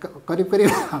 होइन,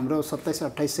 करिब हाम्रो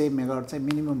 2700-2800 मेगावाट चाहिँ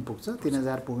मिनिमम पुग्छ।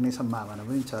 3000 पुग्ने सम्भावना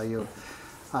पनि छ यो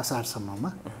असारसम्ममा।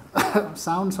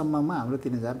 साउनसम्ममा हाम्रो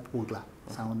 3000 पुग्ला,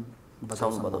 साउन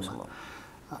भदौसम्म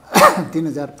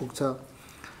 3000 पुग्छ।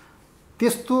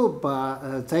 त्यस्तो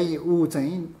चाहिँ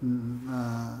चाहिँ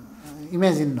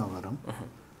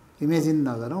इमेजिन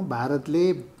नगरौँ। भारतले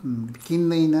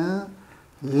किन्दैन,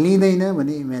 लिँदैन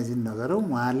भने इमेजिन नगरौँ।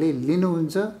 उहाँहरूले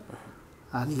लिनुहुन्छ,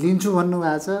 लिन्छु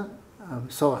भन्नुभएको छ,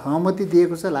 सहमति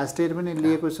दिएको छ, लास्ट डेट पनि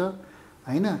लिएको छ,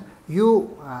 होइन? यो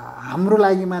हाम्रो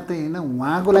लागि मात्रै होइन,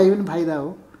 उहाँको लागि पनि फाइदा हो।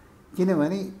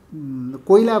 किनभने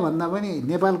कोइला भन्दा पनि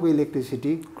नेपालको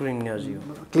इलेक्ट्रिसिटी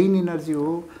क्लिन इनर्जी हो।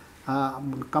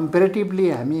 कम्पेरेटिभली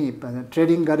हामी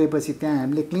ट्रेडिङ गरेपछि, त्यहाँ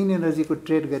हामीले क्लिन इनर्जीको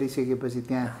ट्रेड गरिसकेपछि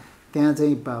त्यहाँ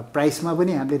चाहिँ प्राइसमा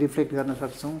पनि हामीले रिफ्लेक्ट गर्न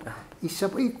सक्छौँ। यी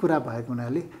सबै कुरा भएको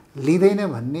हुनाले लिँदैन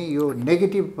भन्ने यो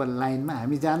नेगेटिभ लाइनमा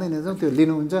हामी जाँदैनछौँ। त्यो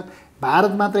लिनुहुन्छ।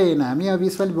 भारत मात्रै होइन, हामी अब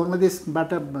यसपालि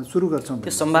बङ्गलादेशबाट सुरु गर्छौँ।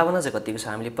 त्यो सम्भावना चाहिँ कतिको छ?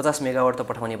 हामीले 50 मेगावाट त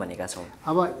पठाउने भनेका छौँ।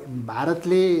 अब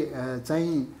भारतले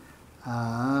चाहिँ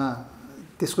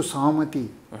त्यसको सहमति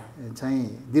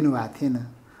चाहिँ दिनुभएको थिएन।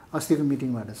 अस्तिको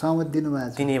मिटिङबाट सहमति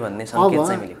दिनुभएको छ, दिने भन्ने सङ्केत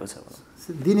चाहिँ मिलेको छ।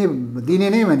 दिने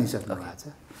नै भनिसक्नु भएको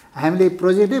छ। हामीले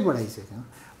प्रोजेक्टै बढाइसक्यौँ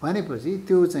भनेपछि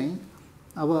त्यो चाहिँ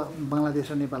अब बङ्गलादेश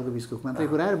र नेपालको बिचको मात्रै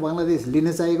कुरा हो। बङ्गलादेश लिन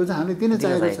चाहेको छ, हामीले दिन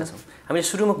चाहेको छ। हामीले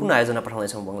सुरुमा कुन आयोजना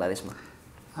पठाउँदैछौँ बङ्गलादेशमा?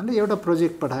 हामीले एउटा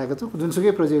प्रोजेक्ट पठाएको छौँ,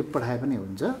 जुनसुकै प्रोजेक्ट पठाए पनि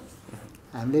हुन्छ।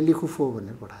 हामीले लिखुफो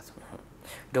भनेर पठाएको छौँ।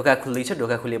 ढोका खुल्दैछ,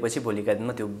 ढोका खुलेपछि भोलिका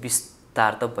दिनमा त्यो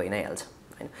विस्तार त भइ नै हाल्छ,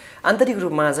 होइन? आन्तरिक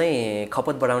रूपमा चाहिँ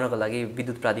खपत बढाउनको लागि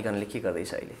विद्युत प्राधिकरणले के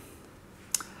गर्दैछ अहिले?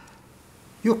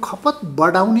 यो खपत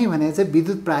बढाउने भने चाहिँ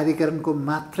विद्युत प्राधिकरणको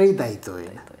मात्रै दायित्व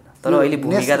होइन, तर अहिले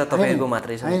भूमिका त तपाईँहरूको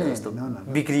मात्रै छ।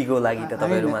 बिक्रीको लागि त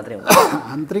तपाईँहरू मात्रै हुन्छ।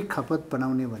 आन्तरिक खपत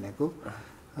बढाउने भनेको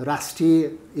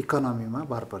राष्ट्रिय इकोनोमीमा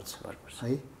भर पर्छ,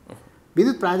 है?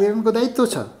 विद्युत प्राधिकरणको दायित्व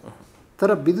छ, तर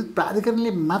विद्युत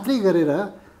प्राधिकरणले मात्रै गरेर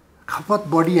खपत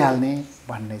बढिहाल्ने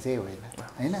भन्ने चाहिँ होइन,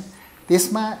 होइन?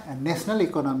 त्यसमा नेसनल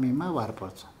इकोनोमीमा वार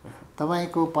पर्छ।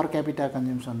 तपाईँको पर क्यापिटा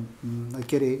कन्जम्सन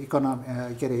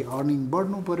अर्निङ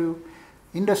बढ्नु पऱ्यो,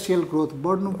 इन्डस्ट्रियल ग्रोथ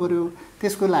बढ्नु पऱ्यो।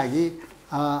 त्यसको लागि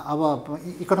अब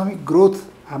इकोनोमिक ग्रोथ,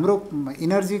 हाम्रो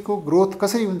इनर्जीको ग्रोथ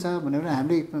कसरी हुन्छ भनेर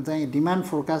हामीले चाहिँ डिमान्ड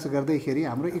फोरकास्ट गर्दैखेरि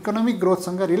हाम्रो इकोनोमिक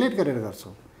ग्रोथसँग रिलेट गरेर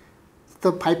गर्छौँ।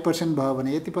 त 5% भयो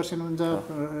भने यति पर्सेन्ट हुन्छ,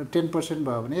 10%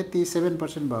 भयो भने यति,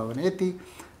 7% भयो भने यति।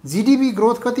 जिडिपी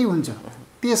ग्रोथ कति हुन्छ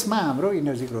त्यसमा हाम्रो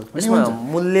इनर्जी ग्रोथ पनि हुन्छ।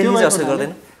 मूल्यले असर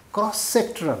गर्दैन।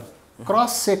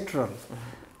 क्रस सेक्टरल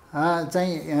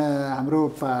चाहिँ हाम्रो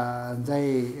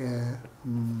चाहिँ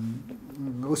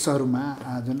उसहरूमा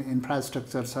जुन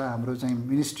इन्फ्रास्ट्रक्चर छ हाम्रो चाहिँ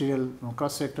मिनिस्ट्रियल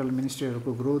क्रस सेक्टरल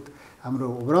मिनिस्ट्रीहरूको ग्रोथ, हाम्रो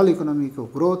ओभरअल इकोनोमीको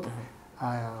ग्रोथ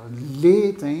ले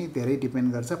चाहिँ धेरै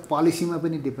डिपेन्ड गर्छ। पोलिसीमा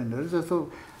पनि डिपेन्ड गर्छ। जस्तो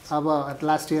अब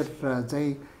लास्ट इयर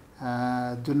चाहिँ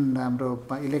जुन हाम्रो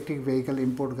इलेक्ट्रिक भेहिकल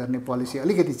इम्पोर्ट गर्ने पोलिसी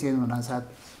अलिकति चेन्ज हुनासाथ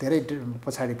धेरै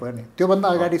पछाडि पर्ने, त्योभन्दा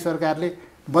अगाडि सरकारले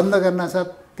बन्द गर्नासाथ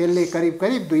त्यसले करिब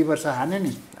 2 वर्ष हान्यो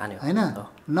नि, होइन?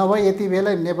 नभए यति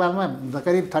बेला नेपालमा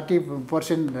करिब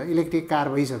 30% इलेक्ट्रिक कार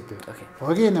भइसक्थ्यो,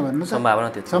 हो कि होइन भन्नु?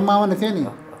 सम्भावना थियो नि,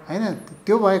 होइन?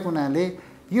 त्यो भएको हुनाले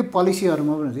यो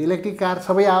पोलिसीहरूमा पनि इलेक्ट्रिक कार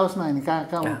सबै आओस् न, अनि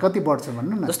कहाँ कति बढ्छ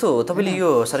भन्नु न। जस्तो तपाईँले यो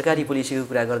सरकारी पोलिसीको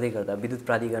कुरा गर्दै गर्दा विद्युत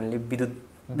प्राधिकरणले विद्युत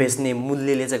बेच्ने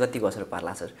मूल्यले चाहिँ कतिको असर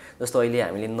पार्ला सर? जस्तो अहिले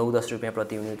हामीले 9-10 रुपियाँ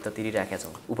प्रति युनिट त तिरिराखेका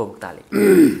छौँ उपभोक्ताले।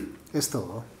 यस्तो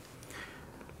हो।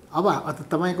 अब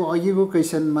तपाईँको अघिको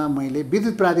क्वेसनमा मैले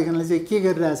विद्युत प्राधिकरणले चाहिँ के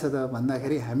गरिरहेछ त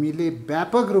भन्दाखेरि हामीले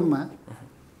व्यापक रूपमा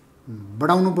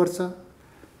बढाउनुपर्छ,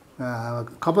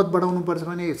 खपत बढाउनुपर्छ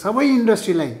भने सबै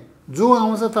इन्डस्ट्रीलाई जो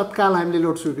आउँछ तत्काल हामीले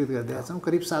लोड स्वीकृत गरिदिएका छौँ।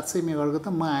 करिब 700 मेगावाटको त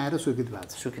म आएर स्वीकृत भएको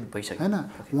छ, स्वीकृत भइसक्यो, होइन?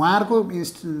 उहाँहरूको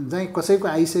चाहिँ कसैको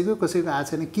आइसक्यो, कसैको आएको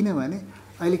छैन, किनभने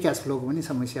अहिले क्यास फ्लोको पनि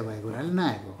समस्या भएको हुनाले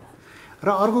नआएको। र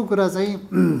अर्को कुरा चाहिँ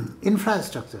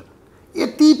इन्फ्रास्ट्रक्चर,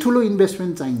 यति ठुलो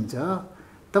इन्भेस्टमेन्ट चाहिन्छ।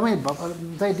 तपाईँ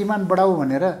चाहिँ डिमान्ड बढाऊ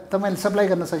भनेर तपाईँले सप्लाई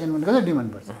गर्न सकेन भने कसरी डिमान्ड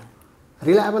बढ्छ?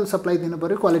 रिलायबल सप्लाई दिनु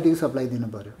पऱ्यो, क्वालिटीको सप्लाई दिनु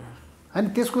पऱ्यो, होइन?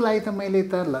 त्यसको लागि त मैले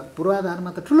त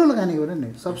पूर्वाधारमा त ठुलो लगानी गरेँ नि।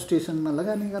 सबस्टेसनमा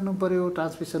लगानी गर्नु पऱ्यो,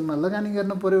 ट्रान्समिसनमा लगानी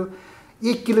गर्नु पऱ्यो।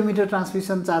 1 किलोमिटर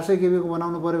ट्रान्समिसन 400 केबीको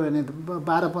बनाउनु पऱ्यो भने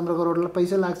 12-15 करोड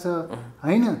पैसा लाग्छ,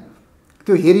 होइन?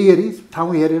 त्यो हेरी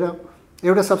ठाउँ हेरेर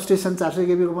एउटा सबस्टेसन 400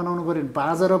 केबीको बनाउनु पऱ्यो भने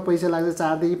 5 अरब पैसा लाग्छ,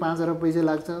 4 देखि 5 अरब पैसा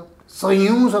लाग्छ।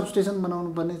 100औं सबस्टेसन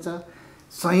बनाउनु पर्ने छ,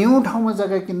 100औं ठाउँमा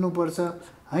जग्गा किन्नुपर्छ,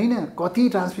 होइन? कति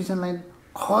ट्रान्समिसन लाइन,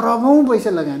 खरबौँ पैसा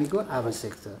लगानीको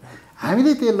आवश्यक छ।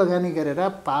 हामीले त्यो लगानी गरेर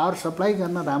पावर सप्लाई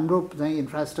गर्न राम्रो चाहिँ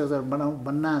इन्फ्रास्ट्रक्चर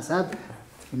बन्नासाथ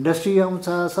इन्डस्ट्री आउँछ,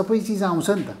 सबै चिज आउँछ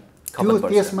नि त। त्यो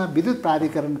त्यसमा विद्युत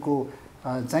प्राधिकरणको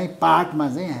चाहिँ पार्टमा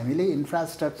चाहिँ हामीले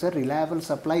इन्फ्रास्ट्रक्चर रिलायबल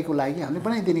सप्लाईको लागि हामीले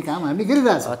बनाइदिने काम हामीले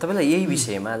गरिरहेछ। तपाईँलाई यही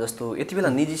विषयमा जस्तो यति बेला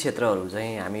निजी क्षेत्रहरू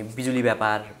चाहिँ हामी बिजुली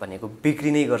व्यापार भनेको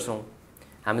बिक्री नै गर्छौँ,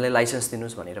 हामीलाई लाइसेन्स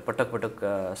दिनुहोस् भनेर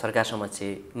पटक सरकार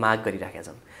समक्ष माग गरिराखेका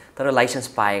छन्, तर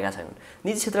लाइसेन्स पाएका छैनन्।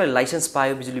 निजी क्षेत्रले लाइसेन्स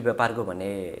पायो बिजुली व्यापारको भने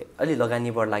अलि लगानी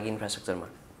बढ्ला कि इन्फ्रास्ट्रक्चरमा?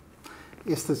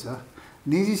 यस्तो छ,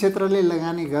 निजी क्षेत्रले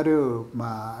लगानी गर्यो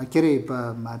के अरे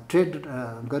ट्रेड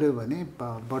गर्यो भने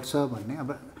बढ्छ भन्ने। अब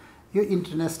यो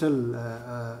इन्टरनेसनल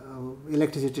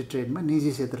इलेक्ट्रिसिटी ट्रेडमा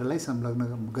निजी क्षेत्रलाई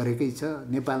संलग्न गरेकै छ।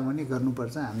 नेपालमा पनि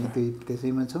गर्नुपर्छ, हामी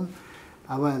त्यसैमा छौँ।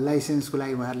 अब लाइसेन्सको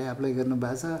लागि उहाँहरूले एप्लाई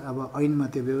गर्नुभएको छ। अब ऐनमा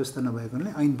त्यो व्यवस्था नभएको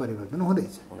हुनाले ऐन परिवर्तन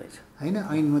हुँदैछ, होइन?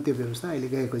 ऐनमा त्यो व्यवस्था अहिले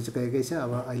गएकै छ।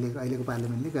 अब अहिलेको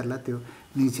पार्लियामेन्टले गर्ला, त्यो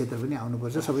निजी क्षेत्र पनि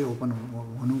आउनुपर्छ, सबै ओपन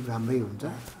हुनु राम्रै हुन्छ।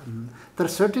 तर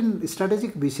सर्टेन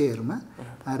स्ट्राटेजिक विषयहरूमा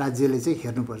राज्यले चाहिँ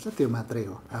हेर्नुपर्छ, त्यो मात्रै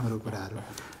हो हाम्रो कुराहरू,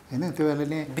 होइन? त्यो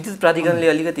बेलाले विद्युत प्राधिकरणले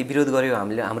अलिकति विरोध गर्यो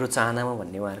हाम्रो चाहनामा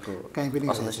भन्ने उहाँहरूको कहीँ पनि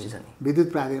असन्तुष्टि छ नि। विद्युत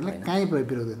प्राधिकरणले कहीँ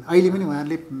विरोध गर्दैन। अहिले पनि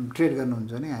उहाँहरूले ट्रेड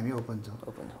गर्नुहुन्छ भने हामी ओपन छौँ,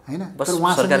 होइन? तर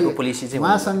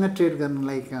उहाँसँग ट्रेड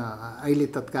गर्नलाई अहिले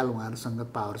तत्काल उहाँहरूसँग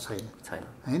पावर छैन,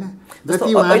 होइन?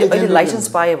 जति अहिले लाइसेन्स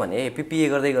पाए भने पिपिए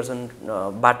गर्दै गर्छन्,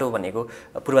 बाटो भनेको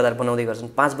पूर्वाधार बनाउँदै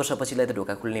गर्छन्, 5 वर्षपछिलाई त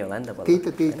ढोका खुल्ने होला नि त।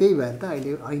 त्यही भएर त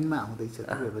अहिले ऐनमा आउँदैछ,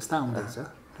 त्यो व्यवस्था आउँदैछ,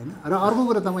 होइन? र अर्को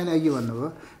कुरा तपाईँले अघि भन्नुभयो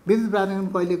विद्युत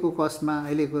प्राधिकरणको अहिलेको कस्टमा,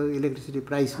 अहिलेको इलेक्ट्रिसिटी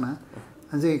प्राइसमा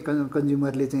चाहिँ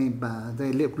कन्ज्युमरले चाहिँ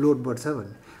लोड बढ्छ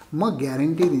भने म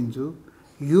ग्यारेन्टी दिन्छु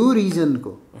यो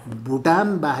रिजनको, भुटान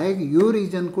बाहेक यो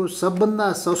रिजनको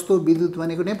सबभन्दा सस्तो विद्युत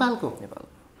भनेको नेपालको,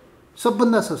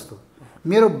 सबभन्दा सस्तो।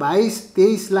 मेरो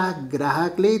 22-23 लाख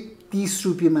ग्राहकले 30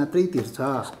 रुपियाँ मात्रै तिर्छ,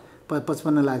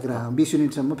 55 लाख ग्राहक 20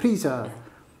 युनिटसम्म फ्री छ।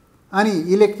 अनि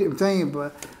इलेक्ट्रिक चाहिँ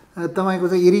तपाईँको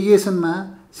चाहिँ इरिगेसनमा,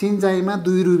 सिँचाइमा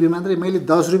 2 रुपियाँ मात्रै, मैले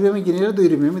 10 रुपियाँमै किनेर 2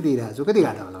 रुपियाँमै दिइरहेको छु, कति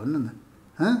घाटा होला भन्नु न?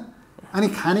 अनि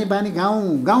खानेपानी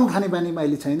गाउँ खानेपानीमा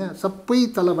अहिले छैन,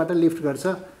 सबै तलबाट लिफ्ट गर्छ,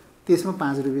 त्यसमा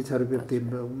 5 रुपियाँ 6 रुपियाँ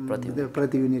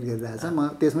प्रति युनिट गरिरहेछ।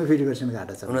 म त्यसमै 50%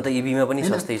 घाटा छ। हुन त इभीमा पनि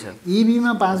सस्तै छ।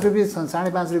 इभीमा 5 रुपियाँ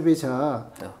 5.5 रुपियाँ छ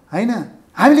हैन।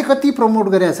 हामीले कति प्रमोट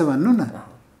गरेछ भन्नु न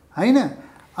हैन।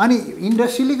 अनि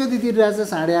इन्डस्ट्रीले कति तिरिरहेछ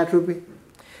 8.5 रुपियाँ,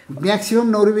 म्याक्सिमम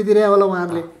 9 रुपियाँ तिरे होला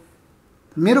उहाँहरूले।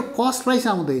 मेरो कस्ट प्राइस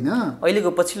आउँदैन।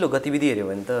 अहिलेको पछिल्लो गतिविधि हेऱ्यो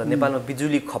भने त नेपालमा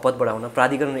बिजुली खपत बढाउन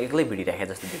प्राधिकरण एक्लै भिडिराखे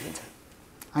जस्तो देखिन्छ।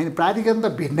 होइन, प्राधिकरण त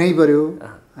भिड्नै पर्यो,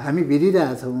 हामी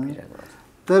भिडिरहेछौँ।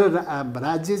 तर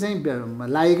राज्य चाहिँ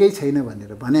लागेकै छैन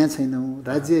भनेर भनेको छैनौँ।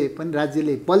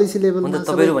 राज्यले पोलिसी लेभलमा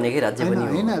तपाईँहरू भनेकै राज्य पनि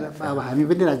होइन। अब हामी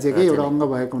पनि राज्यकै एउटा अङ्ग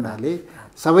भएको हुनाले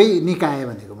सबै निकाय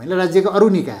भनेको मैले राज्यको अरू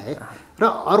निकाय र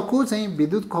अर्को चाहिँ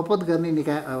विद्युत खपत गर्ने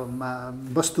निकाय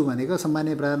वस्तु भनेको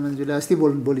सम्माननीय प्रधानमन्त्रीले अस्ति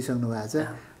बोलिसक्नु भएको छ,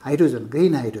 हाइड्रोजन,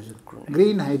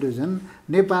 ग्रिन हाइड्रोजन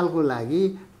नेपालको लागि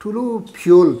ठुलो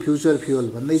फ्युचर फ्युल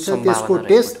भन्दैछ।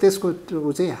 त्यसको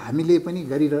चाहिँ हामीले पनि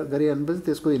गरिरहनुपर्छ।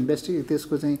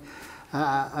 त्यसको चाहिँ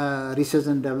रिसर्च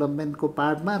एन्ड डेभलपमेन्टको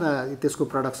पार्टमा र त्यसको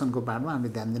प्रडक्सनको पार्टमा हामीले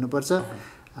ध्यान दिनुपर्छ।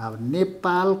 अब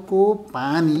नेपालको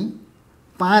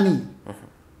पानी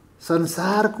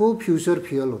संसारको फ्युचर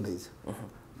फ्युल हुँदैछ।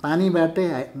 पानीबाटै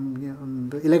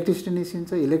इलेक्ट्रिसिटी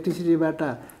निस्किन्छ, इलेक्ट्रिसिटीबाट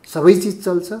सबै चिज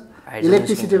चल्छ,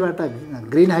 इलेक्ट्रिसिटीबाट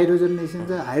ग्रिन हाइड्रोजन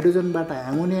निस्किन्छ, हाइड्रोजनबाट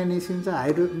एमोनिया निस्किन्छ,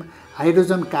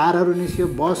 हाइड्रोजन कारहरू निस्क्यो,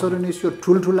 बसहरू निस्क्यो,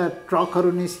 ठुल्ठुला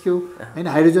ट्रकहरू निस्क्यो होइन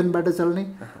हाइड्रोजनबाट चल्ने।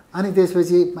 अनि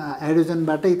त्यसपछि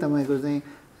हाइड्रोजनबाटै तपाईँको चाहिँ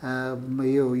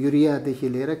यो युरियादेखि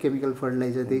लिएर केमिकल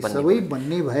फर्टिलाइजरदेखि सबै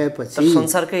बन्ने भएपछि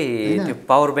संसारकै त्यो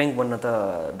पावर ब्याङ्क बन्न त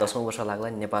 10औं वर्ष लाग्ला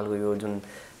नि। नेपालको यो जुन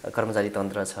कर्मचारी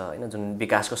तन्त्र छ होइन, जुन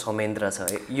विकासको संयन्त्र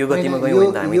छ, यो गतिमा गयो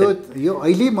भने त हामी यो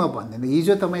अहिले म भन्दैन।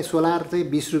 हिजो तपाईँ सोलर चाहिँ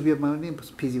 20 रुपियाँमा पनि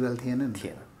फिजिबल थिएन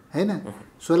हैन।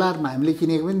 सोलरमा हामीले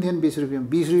किनेको पनि थिएन 20 रुपियाँमा।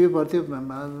 20 रुपियाँ पर्थ्यो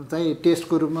चाहिँ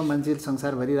टेस्टको रूपमा मान्छे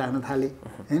संसारभरि राख्न थाले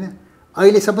हैन।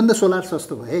 अहिले सबभन्दा सोलर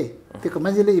सस्तो भए। त्यो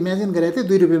मान्छेले इमेजिन गरेको थियो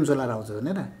 2 रुपियाँमा सोलर आउँछ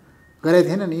भनेर, गरेको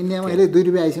थिएन नि। इन्डियामा अहिले 2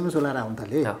 रुपियाँ आइसीमा सोलर आउन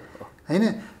थाले हैन।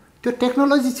 त्यो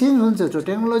टेक्नोलोजी चेन्ज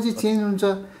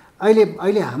हुन्छ।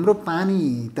 अहिले हाम्रो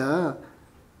पानी त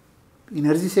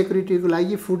इनर्जी सेक्युरिटीको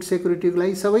लागि, फुड सेक्युरिटीको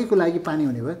लागि, सबैको लागि पानी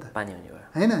हुने भयो त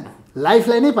हैन।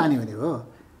 लाइफलाई नै पानी हुने भयो।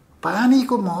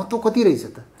 पानीको महत्त्व कति रहेछ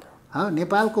त।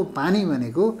 नेपालको पानी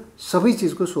भनेको सबै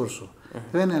चिजको सोर्स हो।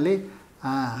 त्यही कारणले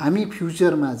हामी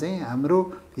फ्युचरमा चाहिँ हाम्रो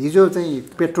हिजो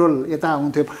चाहिँ पेट्रोल यता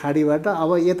आउँथ्यो खाडीबाट, अब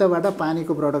यताबाट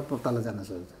पानीको प्रडक्ट तल जान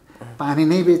सक्छ। पानी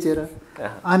नै बेचेर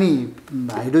अनि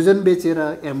हाइड्रोजन बेचेर,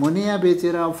 एमोनिया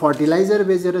बेचेर, फर्टिलाइजर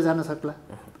बेचेर जान सक्ला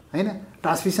हैन।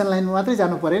 ट्रान्समिसन लाइनमा मात्रै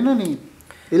जानु परेन नि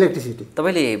इलेक्ट्रिसिटी।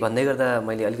 तपाईँले भन्दै गर्दा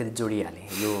मैले अलिकति जोडिहालेँ।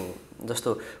 यो जस्तो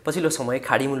पछिल्लो समय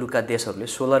खाडी मुलुकका देशहरूले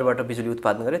सोलरबाट बिजुली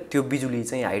उत्पादन गरे, त्यो बिजुली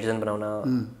चाहिँ हाइड्रोजन बनाउन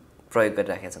प्रयोग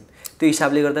गरिराखेका छन्। त्यो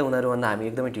हिसाबले गर्दा उनीहरूभन्दा हामी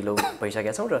एकदमै ढिलो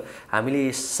भइसकेका छौँ र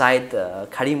हामीले सायद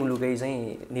खाडी मुलुकै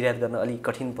चाहिँ निर्यात गर्न अलिक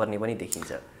कठिन पर्ने पनि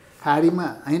देखिन्छ। खाडीमा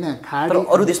हैन, तर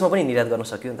अरू देशमा पनि निर्यात गर्न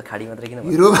सक्यो नि त। खाडी मात्रै किन,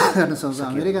 युरोपमा गर्न सक्छौँ,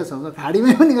 अमेरिका सक्छौँ,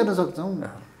 खाडीमै पनि गर्न सक्छौँ।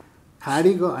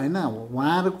 खाडीको हैन,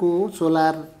 उहाँहरूको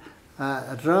सोलर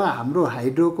र हाम्रो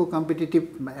हाइड्रोको कम्पिटिटिभ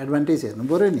एडभान्टेज हेर्नु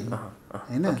पऱ्यो नि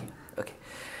हैन।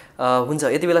 हुन्छ,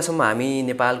 यति बेलासम्म हामी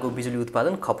नेपालको बिजुली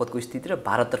उत्पादन खपतको स्थिति र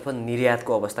भारततर्फ निर्यातको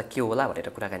अवस्था के होला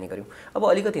भनेर कुराकानी गऱ्यौँ। अब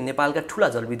अलिकति नेपालका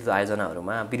ठुला जलविद्युत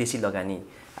आयोजनाहरूमा विदेशी लगानी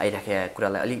आइराखेका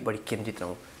कुरालाई अलिक बढी केन्द्रित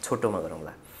रहौँ, छोटोमा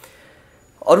गरौँला।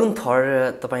 अरुण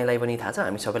थर तपाईँलाई पनि थाहा छ,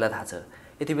 हामी सबैलाई थाहा छ,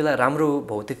 यति बेला राम्रो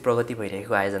भौतिक प्रगति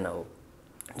भइरहेको आयोजना हो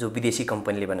जो विदेशी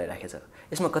कम्पनीले बनाइराखेको छ।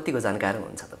 यसमा कतिको जानकार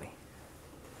हुनुहुन्छ तपाईँ?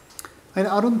 होइन,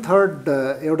 अरुण थर्ड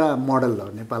एउटा मोडल हो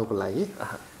नेपालको लागि।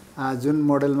 जुन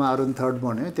मोडलमा अरुण थर्ड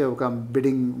बन्यो त्यो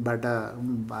बिडिङबाट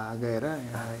गएर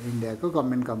इन्डियाको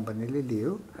गभर्मेन्ट कम्पनीले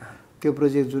लियो। त्यो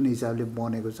प्रोजेक्ट जुन हिसाबले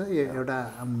बनेको छ एउटा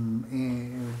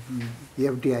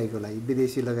एफडिआईको लागि,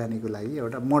 विदेशी लगानीको लागि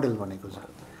एउटा मोडल बनेको छ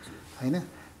हैन।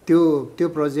 त्यो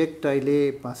प्रोजेक्ट अहिले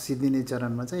सिद्धिने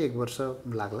चरणमा चाहिँ 1 वर्ष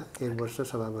लाग्ला, 1 वर्ष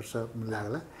सवा वर्ष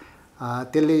लाग्ला।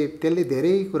 त्यसले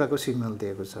धेरै कुराको सिग्नल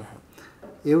दिएको छ।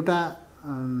 एउटा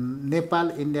नेपाल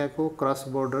इन्डियाको क्रस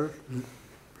बोर्डर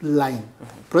लाइन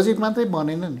प्रोजेक्ट मात्रै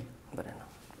बनेन नि,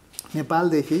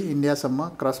 नेपालदेखि इन्डियासम्म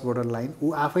क्रस बोर्डर लाइन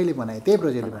ऊ आफैले बनाए, त्यही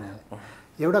प्रोजेक्टले बनाए।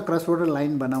 एउटा क्रस बोर्डर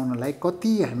लाइन बनाउनलाई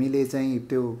कति हामीले चाहिँ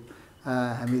त्यो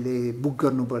हामीले बुक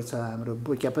गर्नुपर्छ, हाम्रो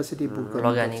क्यापासिटी बुक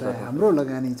गर्नुपर्छ, हाम्रो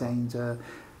लगानी चाहिन्छ,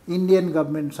 इन्डियन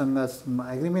गभर्मेन्टसँग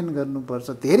एग्रिमेन्ट गर्नुपर्छ,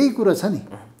 धेरै कुरा छ नि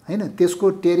हैन। त्यसको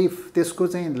टेरिफ, त्यसको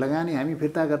चाहिँ लगानी हामी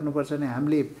फिर्ता गर्नुपर्छ नि।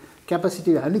 हामीले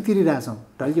क्यापासिटी हामीले तिरिरहेछौँ,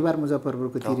 ढल्कीबार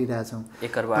मुजफ्फरपुरको तिरिरहेछौँ,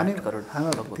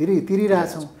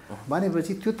 तिरिरहेछौँ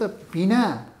भनेपछि त्यो त बिना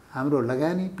हाम्रो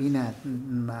लगानी, बिना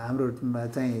हाम्रो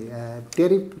चाहिँ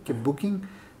टेरिफ बुकिङ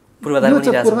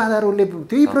पूर्वाधार उसले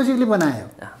त्यही प्रोजेक्टले बनायो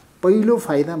पहिलो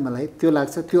फाइदा मलाई त्यो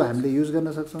लाग्छ, त्यो हामीले युज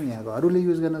गर्न सक्छौँ, यहाँको अरूले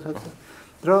युज गर्न सक्छ।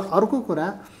 र अर्को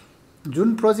कुरा,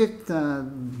 जुन प्रोजेक्ट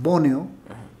बन्यो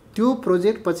त्यो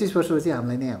प्रोजेक्ट 25 वर्षपछि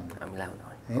हामीलाई नै आउँछ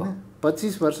होइन।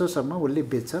 25 वर्षसम्म उसले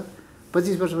बेच्छ,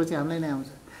 25 वर्षपछि हामीलाई नै आउँछ।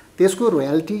 त्यसको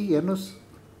रोयल्टी हेर्नुहोस्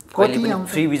कति आउँछ,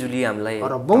 फ्री बिजुली हामीलाई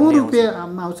अरबौँ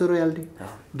रुपियाँमा आउँछ रोयल्टी।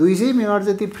 200 मेगावाट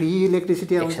जति फ्री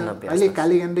इलेक्ट्रिसिटी आउँछ। अहिले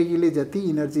कालीगण्डकीले जति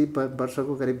इनर्जी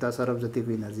वर्षको करिब 10 अरब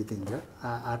जतिको इनर्जी दिन्छ,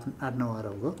 8-9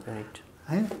 अरबको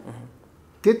होइन,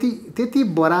 त्यति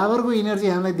बराबरको इनर्जी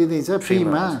हामीलाई दिँदैछ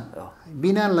फ्रीमा,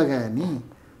 बिना लगानी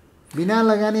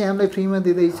हामीलाई फ्रीमा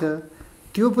दिँदैछ।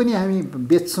 त्यो पनि हामी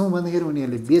बेच्छौँ भन्दाखेरि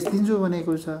उनीहरूले बेचिदिन्छु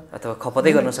भनेको छ, अथवा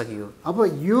खपतै गर्न सकियो।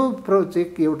 अब यो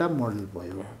प्रोजेक्ट एउटा मोडल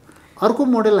भयो। अर्को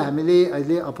मोडल हामीले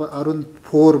अहिले अरुण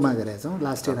 4 मा गरेका छौँ,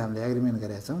 लास्ट इयर हामीले एग्रिमेन्ट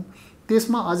गरेका छौँ।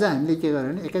 त्यसमा अझ हामीले के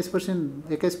गर्यो भने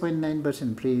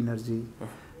 21.9% फ्री इनर्जी,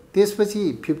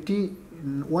 त्यसपछि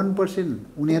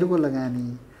 51% उनीहरूको लगानी,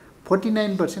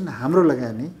 49% हाम्रो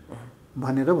लगानी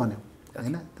भनेर भन्यौँ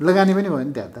होइन। लगानी पनि भयो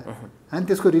नि त्यहाँ त, अनि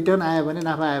त्यसको रिटर्न आयो भने,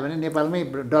 नाफा आयो भने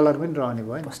नेपालमै डलर पनि रहने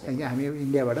भयो नि, हामी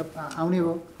इन्डियाबाट आउने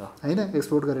भयो होइन,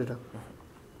 एक्सपोर्ट गरेर।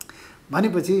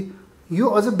 भनेपछि यो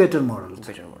अझ बेटर मोडल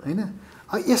होइन।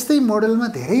 यस्तै मोडलमा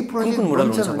धेरै प्रोजेक्ट मोडल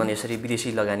हुन्छ भने यसरी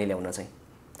विदेशी लगानी ल्याउन चाहिँ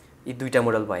यी दुईटा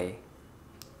मोडल भए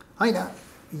होइन।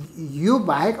 यो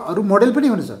बाहेक अरू मोडल पनि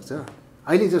हुनसक्छ।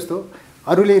 अहिले जस्तो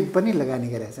अरूले पनि लगानी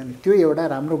गरेका छन्, त्यो एउटा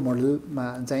राम्रो मोडलमा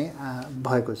चाहिँ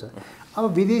भएको छ।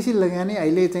 अब विदेशी लगानी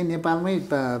अहिले चाहिँ नेपालमै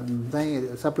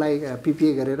चाहिँ सप्लाई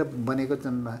पिपिए गरेर बनेको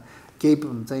केही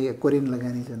चाहिँ कोरियन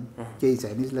लगानी छन्, केही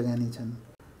चाइनिज लगानी छन्।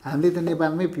 हामीले त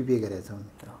नेपालमै पिपिए गरेका छौँ,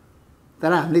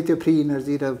 तर हामीले त्यो फ्री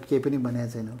इनर्जी र केही पनि बनाएको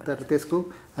छैनौँ। तर त्यसको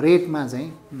रेटमा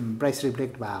चाहिँ प्राइस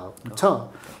रिफ्लेक्ट भएको छ।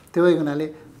 त्यो भएको हुनाले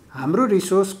हाम्रो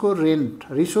रिसोर्स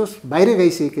बाहिर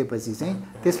गइसकेपछि चाहिँ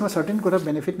त्यसमा सर्टेन कुरा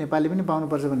बेनिफिट नेपालले पनि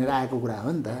पाउनुपर्छ भनेर आएको कुरा हो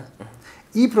नि त।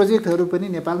 यी प्रोजेक्टहरू पनि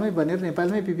नेपालमै बनेर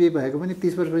नेपालमै पिपिए भएको पनि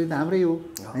 30 वर्षपछि त हाम्रै हो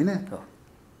होइन।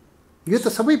 यो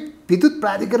त सबै विद्युत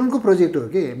प्राधिकरणको प्रोजेक्ट हो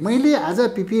कि। मैले आज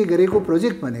पिपिए गरेको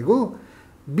प्रोजेक्ट भनेको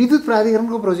विद्युत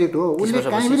प्राधिकरणको प्रोजेक्ट हो। उसले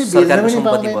कहीँ पनि बेच्न पनि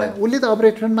पाउँदैन, उसले त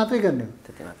अपरेसन मात्रै गर्ने हो,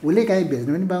 उसले कहीँ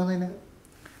बेच्न पनि पाउँदैन।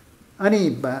 अनि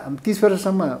 30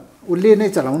 वर्षसम्म उसले नै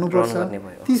चलाउनु पर्छ,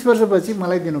 30 वर्षपछि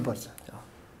मलाई दिनुपर्छ।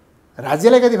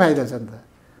 राज्यलाई कति फाइदा छ नि त?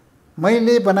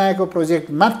 मैले बनाएको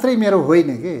प्रोजेक्ट मात्रै मेरो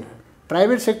होइन कि,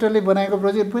 प्राइभेट सेक्टरले बनाएको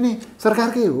प्रोजेक्ट पनि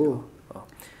सरकारकै हो।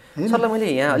 सरलाई मैले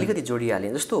यहाँ अलिकति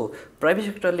जोडिहालेँ, जस्तो प्राइभेट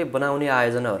सेक्टरले बनाउने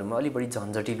आयोजनाहरूमा अलि बढी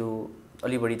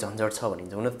झन्झट छ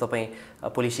भनिन्छ। हुन त तपाईँ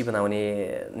पोलिसी बनाउने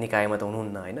निकायमा त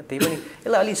हुनुहुन्न होइन, त्यही पनि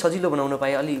यसलाई अलि सजिलो बनाउन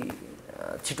पाए अलि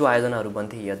छिटो आयोजनाहरू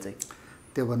बन्थे यी अझै।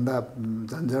 त्योभन्दा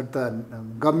झन्झट त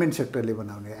गभर्मेन्ट सेक्टरले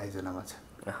बनाउने आयोजनामा छ।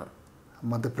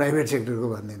 म त प्राइभेट सेक्टरको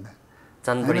भन्दिनँ,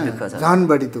 झन्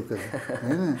बढी दुःख छ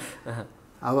होइन।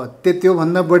 अब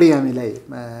त्योभन्दा बढी हामीलाई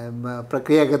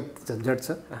प्रक्रियागत झन्झट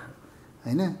छ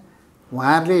होइन।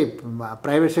 उहाँहरूले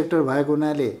प्राइभेट सेक्टर भएको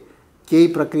हुनाले केही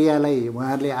प्रक्रियालाई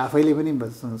उहाँहरूले आफैले पनि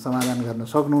समाधान गर्न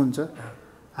सक्नुहुन्छ।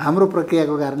 हाम्रो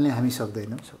प्रक्रियाको कारणले हामी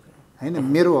सक्दैनौँ होइन।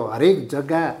 मेरो हरेक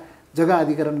जग्गा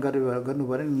अधिग्रहण गर्नु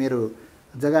पऱ्यो नि, मेरो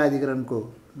जग्गा अधिग्रहणको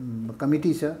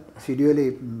कमिटी छ, सिडिओले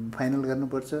फाइनल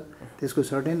गर्नुपर्छ। त्यसको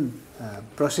सर्टेन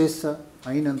प्रोसेस छ,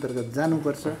 ऐन अन्तर्गत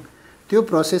जानुपर्छ। त्यो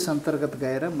प्रोसेस अन्तर्गत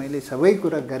गएर मैले सबै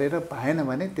कुरा गरेर पाएन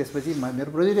भने त्यसपछि मेरो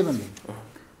प्रोजेक्टै बन्दैन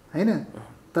होइन।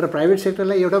 तर प्राइभेट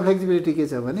सेक्टरलाई एउटा फ्लेक्सिबिलिटी के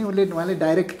छ भने उहाँले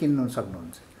डाइरेक्ट किन्नु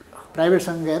सक्नुहुन्छ।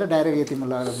 प्राइभेटसँग गएर डाइरेक्ट यतिमा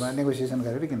लगेर नेगोसिएसन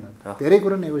गरेर किन्नु, धेरै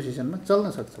कुरो नेगोसिएसनमा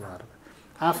चल्न सक्छ। उहाँहरूको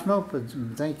आफ्नो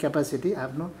चाहिँ क्यापासिटी,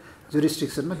 आफ्नो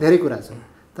जुरिस्ट्रिक्सनमा धेरै कुरा छ,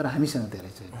 तर हामीसँग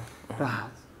धेरै छैन। र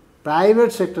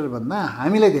प्राइभेट सेक्टरभन्दा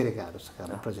हामीलाई धेरै गाह्रो छ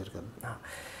प्रोजेक्ट गर्नु।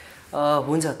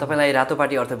 हुन्छ, तपाईँलाई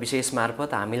रातोपाटी अर्थ विशेष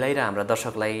मार्फत हामीलाई र हाम्रा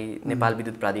दर्शकलाई नेपाल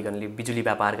विद्युत प्राधिकरणले बिजुली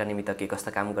व्यापारका निमित्त के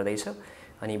कस्ता काम गर्दैछ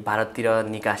अनि भारततिर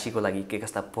निकासीको लागि के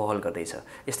कस्ता पहल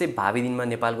गर्दैछ, यस्तै भावी दिनमा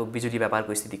नेपालको बिजुली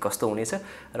व्यापारको स्थिति कस्तो हुनेछ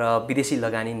र विदेशी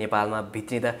लगानी नेपालमा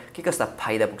भित्रिँदा के कस्ता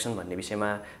फाइदा पुग्छन् भन्ने विषयमा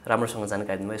राम्रोसँग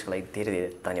जानकारी दिनुभयो, यसको लागि धेरै धेरै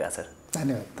धन्यवाद सर।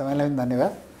 धन्यवाद, तपाईँलाई पनि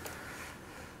धन्यवाद।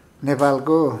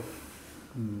 नेपालको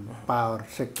पावर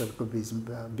सेक्टरको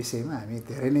विषयमा हामी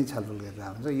धेरै नै छलफल गरेर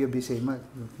आउँछ। यो विषयमा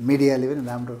मिडियाले पनि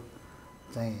राम्रो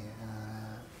चाहिँ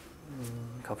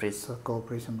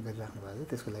कोअपरेसन गरिराख्नु भएको छ,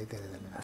 त्यसको लागि धेरै धन्यवाद।